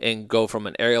and go from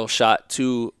an aerial shot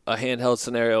to a handheld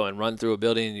scenario and run through a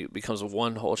building, and it becomes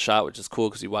one whole shot, which is cool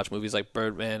because you watch movies like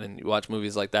Birdman and you watch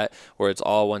movies like that where it's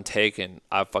all one take, and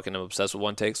I fucking am obsessed with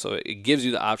one take. So it gives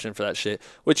you the option for that shit,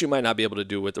 which you might not be able to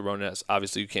do with the Ronin S.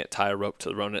 Obviously, you can't tie a rope to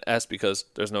the Ronin S because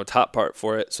there's no top part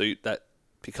for it, so that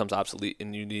becomes obsolete,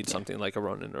 and you need something like a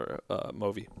Ronin or a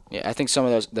Movi. Yeah, I think some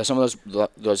of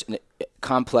those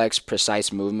complex,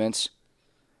 precise movements,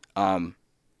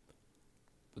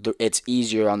 it's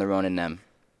easier on the Ronin M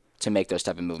to make those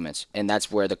type of movements, and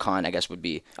that's where the con, I guess, would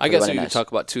be. I guess you could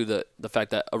talk about too the fact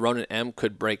that a Ronin M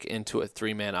could break into a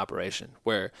 3-man operation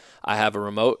where I have a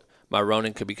remote. My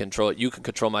Ronin could be controlled. You can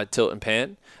control my tilt and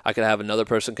pan. I could have another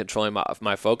person controlling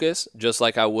my focus, just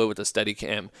like I would with a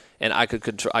Steadicam, and I could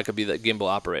be the gimbal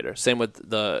operator. Same with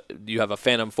you have a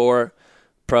Phantom 4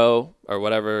 Pro or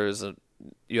whatever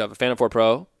you have a Phantom 4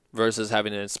 Pro versus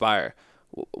having an Inspire.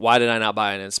 Why did I not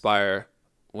buy an Inspire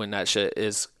when that shit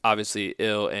is obviously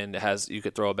ill and you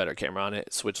could throw a better camera on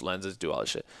it, switch lenses, do all this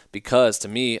shit? Because to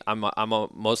me, I'm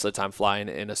most of the time flying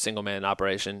in a single man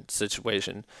operation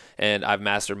situation, and I've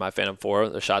mastered my Phantom 4.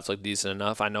 The shots look decent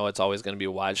enough. I know it's always going to be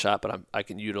a wide shot, but I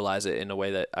can utilize it in a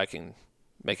way that I can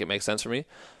make it make sense for me.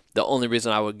 The only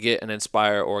reason I would get an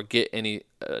Inspire or get any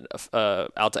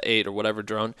Alta 8 or whatever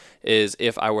drone is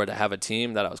if I were to have a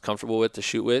team that I was comfortable with to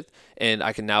shoot with, and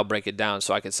I can now break it down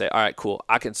so I can say, all right, cool,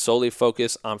 I can solely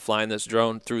focus on flying this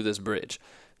drone through this bridge.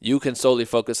 You can solely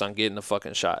focus on getting the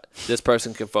fucking shot. This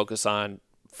person can focus on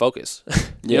focus.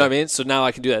 You know what I mean? So now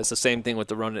I can do that. It's the same thing with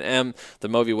the Ronin M, the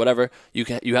Movi, whatever. You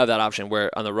have that option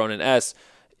where on the Ronin S,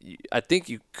 I think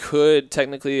you could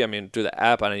technically, I mean, through the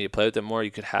app, I know you play with it more,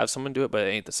 you could have someone do it, but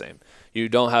it ain't the same. You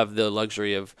don't have the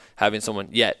luxury of having someone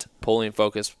yet pulling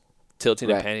focus, tilting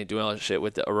and panning, doing all that shit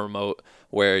with a remote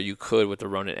where you could with the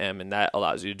Ronin M, and that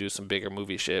allows you to do some bigger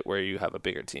movie shit where you have a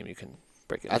bigger team. You can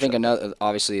break it. I think another,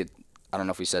 obviously, I don't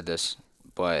know if we said this,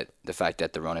 but the fact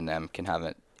that the Ronin M can have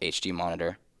an HD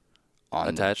monitor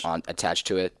attached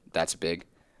to it, that's big.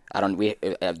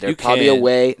 There's probably a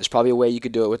way you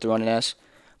could do it with the Ronin S.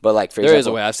 But like, for example, there is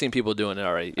a way. I've seen people doing it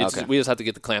already. We just have to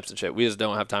get the clamps and shit. We just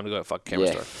don't have time to go to a fucking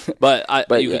camera store.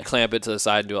 But you could clamp it to the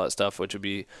side and do all that stuff, which would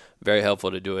be very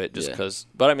helpful to do it. Just because.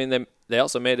 But I mean, they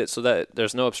also made it so that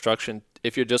there's no obstruction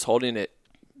if you're just holding it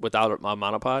without a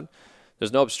monopod.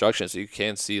 There's no obstruction, so you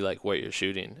can see like what you're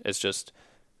shooting. It's just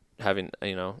having,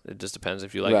 it just depends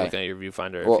if you like looking at your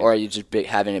viewfinder. Or you just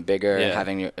having it bigger and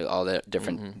having all the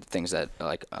different things that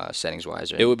like settings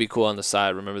wise. It would be cool on the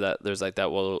side. Remember that there's like that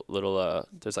little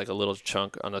there's like a little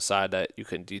chunk on the side that you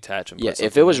can detach and put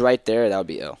if it was right there, that would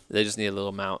be ill. They just need a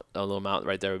little mount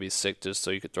right there would be sick, just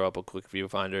so you could throw up a quick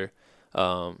viewfinder.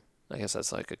 I guess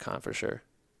that's like a con for sure.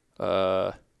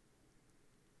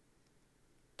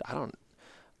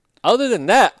 Other than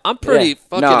that, I'm pretty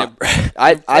fucking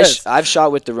impressed. I've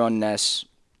shot with the Ronin S.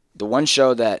 The one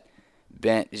show that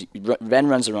Ben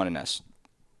runs the Ronin S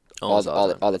all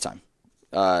the time.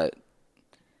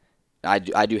 I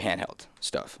do handheld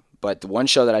stuff, but the one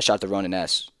show that I shot the Ronin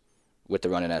S with the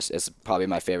Ronin S is probably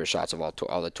my favorite shots of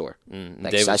all the tour.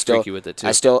 Like, Dave was freaky with it too.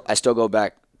 I still go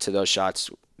back to those shots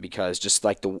because just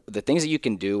like the things that you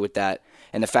can do with that,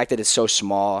 and the fact that it's so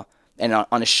small, and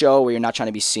on a show where you're not trying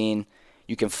to be seen.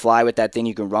 You can fly with that thing.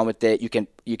 You can run with it. You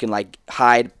can like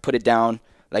hide, put it down,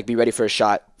 like be ready for a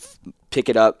shot, pick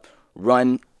it up,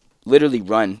 literally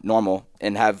run normal,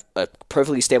 and have a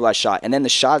perfectly stabilized shot. And then the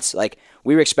shots, like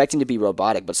we were expecting to be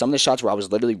robotic, but some of the shots where I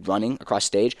was literally running across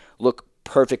stage look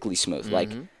perfectly smooth. Like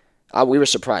we were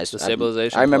surprised. The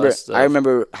stabilization. I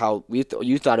remember how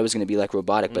you thought it was going to be like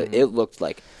robotic, but it looked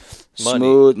like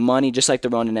smooth, money, just like the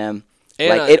Ronin M.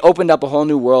 And like it opened up a whole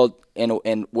new world,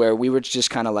 and where we were just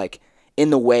kind of like in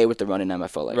the way with the Ronin M, I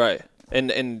felt like. Right.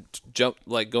 And jump,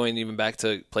 like going even back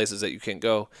to places that you can't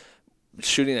go.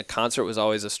 Shooting a concert was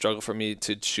always a struggle for me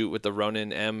to shoot with the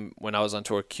Ronin M when I was on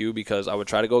tour Q, because I would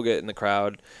try to go get in the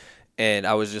crowd, and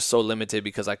I was just so limited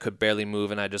because I could barely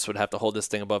move, and I just would have to hold this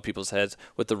thing above people's heads.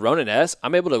 With the Ronin S,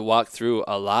 I'm able to walk through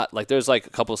a lot. Like there's like a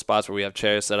couple of spots where we have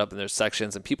chairs set up and there's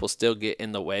sections, and people still get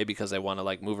in the way because they want to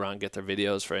like move around and get their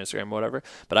videos for Instagram or whatever.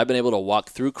 But I've been able to walk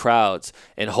through crowds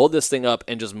and hold this thing up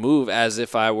and just move as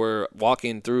if I were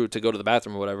walking through to go to the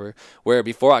bathroom or whatever, where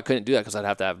before I couldn't do that because I'd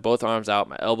have to have both arms out,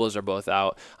 my elbows are both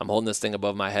out, I'm holding this thing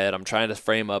above my head, I'm trying to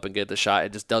frame up and get the shot,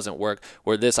 it just doesn't work.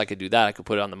 Where this, I could do that, I could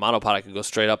put it on the monopod, I could go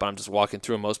straight up, and I'm just walking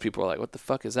through, and most people are like, what the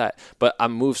fuck is that? But I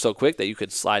move so quick that you could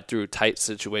slide through tight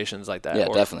situations like that. Yeah,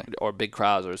 definitely. Or big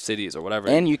crowds or cities or whatever.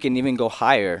 And you can even go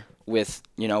higher with,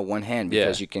 one hand,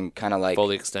 because you can kind of like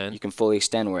fully extend. You can fully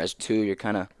extend, whereas two, you're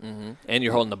kind of and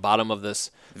you're holding the bottom of this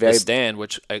stand,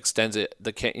 which extends it.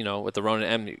 With the Ronin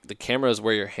M, the camera is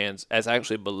where your hands. It's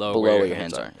actually below where your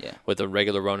hands are. Yeah. With a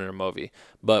regular Ronin or Movi,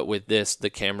 but with this, the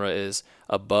camera is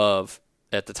above.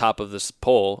 At the top of this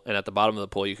pole, and at the bottom of the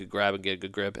pole, you could grab and get a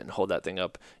good grip and hold that thing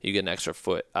up. You get an extra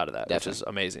foot out of that, which is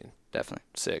amazing. Definitely.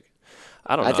 Sick.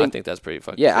 I don't know. I think that's pretty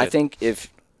fucking good. I think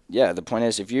the point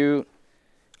is if you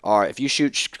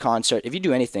shoot concert, if you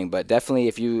do anything, but definitely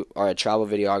if you are a travel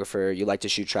videographer, you like to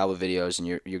shoot travel videos,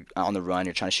 and you're on the run,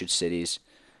 you're trying to shoot cities,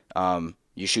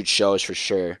 you shoot shows for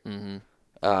sure.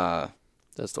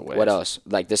 That's the way. What else?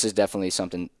 Like, this is definitely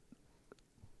something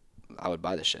I would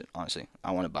buy this shit, honestly.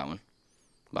 I want to buy one.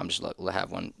 But I'm just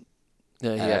have one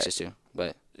access to.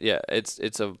 But yeah, it's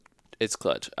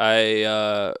clutch.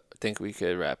 I think we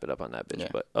could wrap it up on that bitch. Yeah.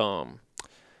 But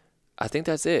I think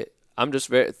that's it. I'm just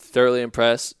very thoroughly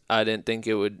impressed. I didn't think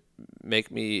it would make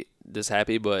me this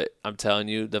happy, but I'm telling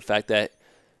you, the fact that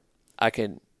I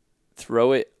can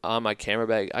throw it on my camera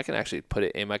bag, I can actually put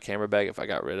it in my camera bag if I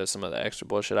got rid of some of the extra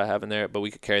bullshit I have in there. But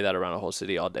we could carry that around a whole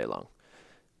city all day long.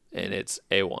 And it's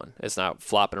A1. It's not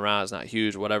flopping around. It's not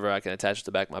huge. Whatever. I can attach it to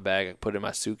the back of my bag. I can put it in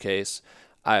my suitcase.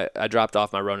 I dropped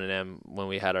off my Ronin M when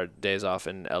we had our days off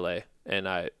in LA, and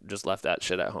I just left that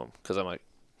shit at home because I'm like,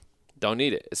 don't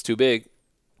need it. It's too big.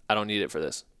 I don't need it for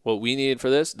this. What we needed for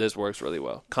this works really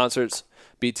well. Concerts,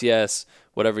 BTS,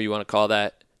 whatever you want to call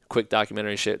that, quick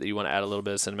documentary shit that you want to add a little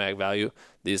bit of cinematic value.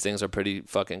 These things are pretty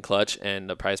fucking clutch, and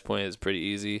the price point is pretty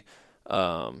easy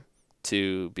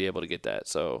to be able to get that.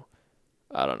 So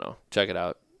I don't know. Check it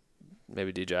out.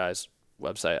 Maybe DJI's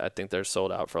website. I think they're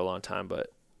sold out for a long time,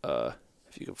 but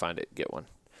if you can find it, get one.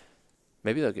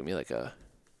 Maybe they'll give me like a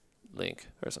link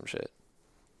or some shit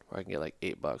where I can get like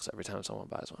 $8 every time someone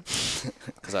buys one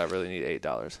because I really need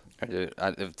 $8.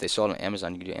 If they sold on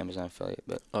Amazon, you could do Amazon affiliate.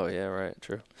 But oh yeah, right,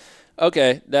 true.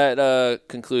 Okay, that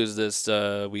concludes this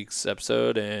week's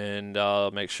episode, and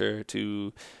I'll make sure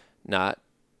to not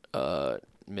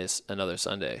miss another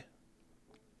Sunday.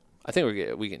 I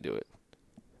think we can do it.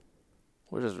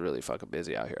 We're just really fucking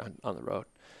busy out here on the road.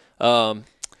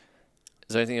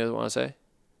 Is there anything you want to say?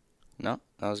 No,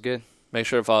 that was good. Make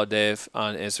sure to follow Dave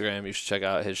on Instagram. You should check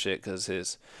out his shit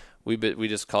because we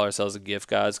just call ourselves the gift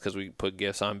gods because we put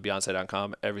gifts on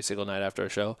Beyonce.com every single night after a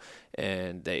show,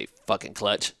 and they fucking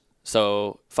clutch.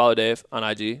 So follow Dave on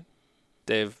IG,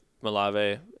 Dave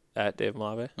Malave at Dave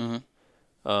Malave.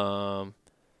 Mm-hmm.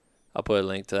 I'll put a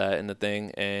link to that in the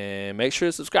thing, and make sure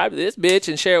to subscribe to this bitch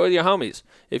and share it with your homies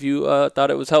if you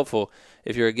thought it was helpful.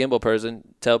 If you're a gimbal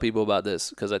person, tell people about this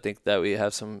because I think that we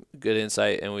have some good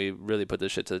insight and we really put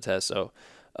this shit to the test. So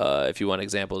if you want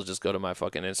examples, just go to my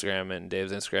fucking Instagram and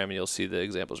Dave's Instagram, and you'll see the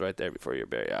examples right there before your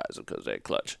very eyes because they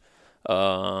clutch.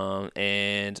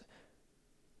 And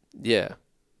yeah,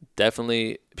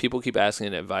 definitely people keep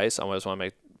asking advice. I just want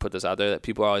to put this out there that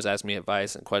people always ask me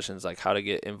advice and questions like how to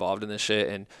get involved in this shit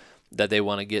and that they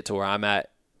want to get to where I'm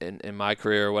at in my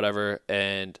career or whatever.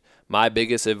 And my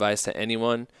biggest advice to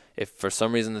anyone, if for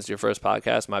some reason this is your first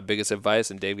podcast, my biggest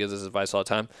advice, and Dave gives us advice all the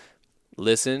time,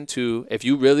 listen to, if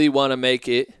you really want to make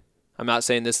it, I'm not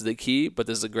saying this is the key, but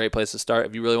this is a great place to start.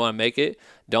 If you really want to make it,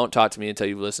 don't talk to me until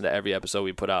you've listened to every episode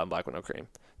we put out on Black with No Cream,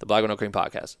 the Black with No Cream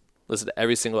podcast. Listen to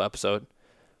every single episode,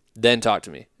 then talk to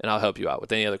me, and I'll help you out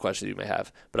with any other questions you may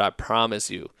have. But I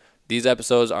promise you, these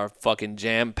episodes are fucking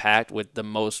jam-packed with the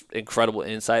most incredible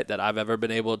insight that I've ever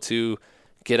been able to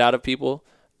get out of people.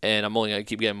 And I'm only going to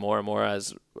keep getting more and more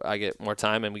as I get more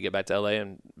time and we get back to LA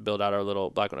and build out our little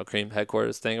Black with No Cream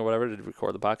headquarters thing or whatever to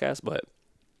record the podcast. But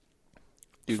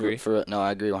do you agree? No,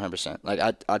 I agree 100%. Like,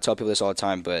 I tell people this all the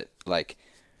time, but, like,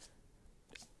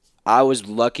 I was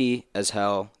lucky as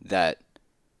hell that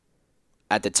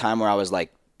at the time where I was,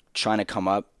 like, trying to come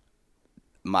up,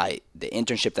 the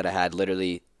internship that I had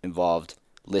literally involved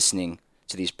listening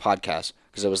to these podcasts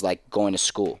because it was like going to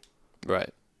school.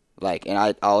 Right. Like,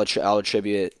 and I'll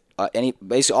attribute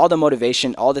basically all the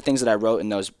motivation, all the things that I wrote in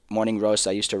those morning roasts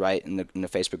I used to write in the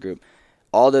Facebook group,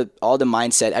 all the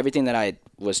mindset, everything that I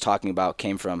was talking about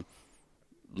came from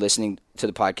listening to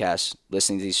the podcast,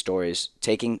 listening to these stories,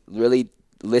 really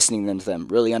listening to them,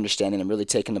 really understanding them, really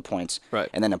taking the points, right,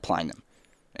 and then applying them.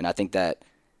 And I think that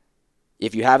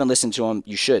if you haven't listened to them,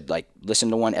 you should listen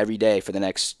to one every day for the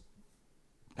next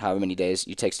however many days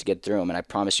it takes to get through them. And I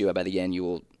promise you, by the end, you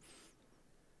will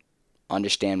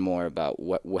understand more about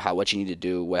what you need to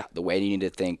do, the way you need to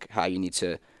think, how you need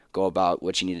to go about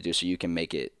what you need to do so you can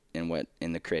make it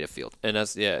in the creative field. And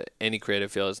that's, any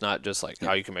creative field. It's not just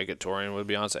how you can make it touring with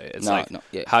Beyonce. It's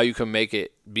yeah. How you can make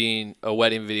it being a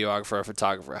wedding videographer, a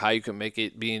photographer, how you can make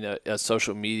it being a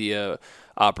social media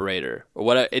operator or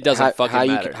whatever. It doesn't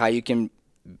matter. How you can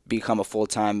become a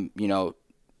full-time,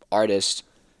 artist,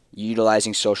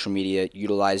 utilizing social media,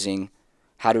 utilizing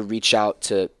how to reach out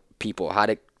to people, how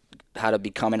to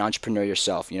become an entrepreneur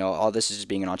yourself. All this is just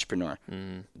being an entrepreneur.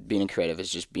 Mm-hmm. Being a creative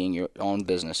is just being your own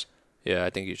business. Yeah,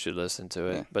 I think you should listen to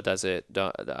it. Yeah. But that's it.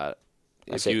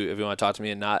 If you want to talk to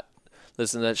me and not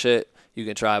listen to that shit, you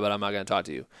can try, but I'm not going to talk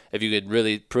to you. If you could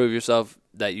really prove yourself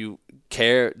that you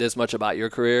care this much about your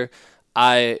career,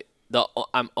 I'm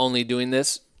only doing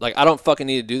this. I don't fucking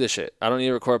need to do this shit. I don't need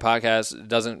to record podcasts. It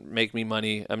doesn't make me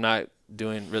money. I'm not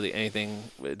doing really anything.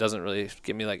 It doesn't really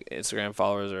give me Instagram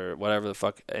followers or whatever the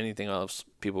fuck, anything else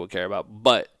people would care about.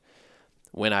 But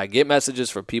when I get messages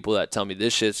from people that tell me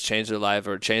this shit's changed their life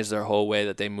or changed their whole way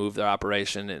that they move their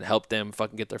operation and help them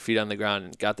fucking get their feet on the ground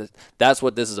and got this, that's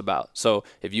what this is about. So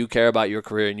if you care about your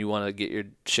career and you want to get your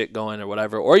shit going or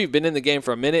whatever, or you've been in the game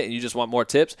for a minute and you just want more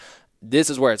tips, this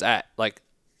is where it's at.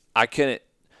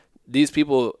 These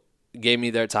people gave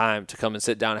me their time to come and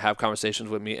sit down and have conversations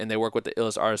with me, and they work with the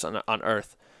illest artists on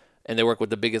earth, and they work with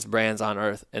the biggest brands on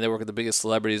earth, and they work with the biggest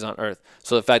celebrities on earth.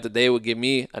 So the fact that they would give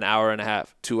me an hour and a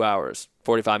half, 2 hours,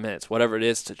 45 minutes, whatever it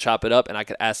is, to chop it up, and I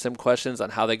could ask them questions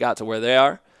on how they got to where they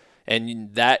are,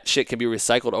 and that shit can be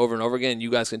recycled over and over again.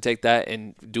 You guys can take that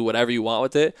and do whatever you want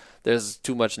with it. There's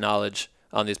too much knowledge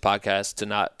on these podcasts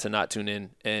to not tune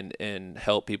in and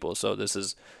help people. So this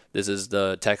is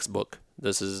the textbook.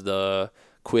 This is the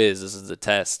quiz. This is the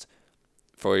test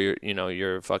for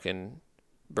your fucking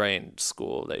brain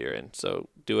school that you're in. So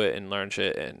do it and learn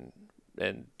shit and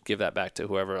give that back to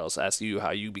whoever else asks you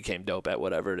how you became dope at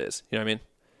whatever it is. You know what I mean?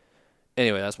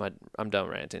 Anyway, I'm done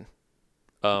ranting.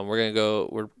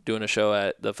 We're doing a show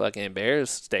at the fucking Bears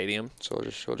Stadium.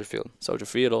 Soldier Field. Soldier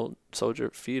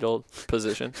Field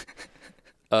position.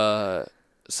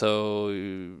 So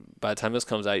by the time this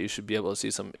comes out, you should be able to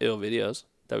see some ill videos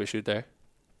that we shoot there.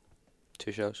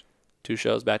 2 shows. 2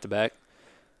 shows back to back.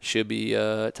 Should be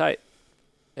tight.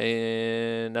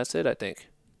 And that's it, I think.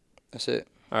 That's it.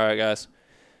 All right, guys.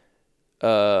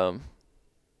 Talk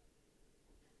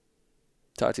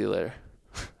to you later.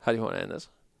 How do you want to end this?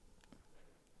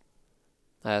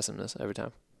 I ask him this every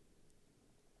time.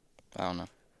 I don't know.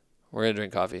 We're going to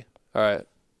drink coffee. All right.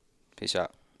 Peace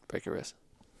out. Break your wrist.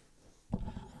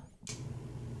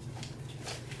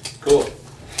 Cool.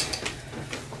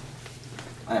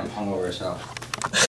 I am hungover as hell.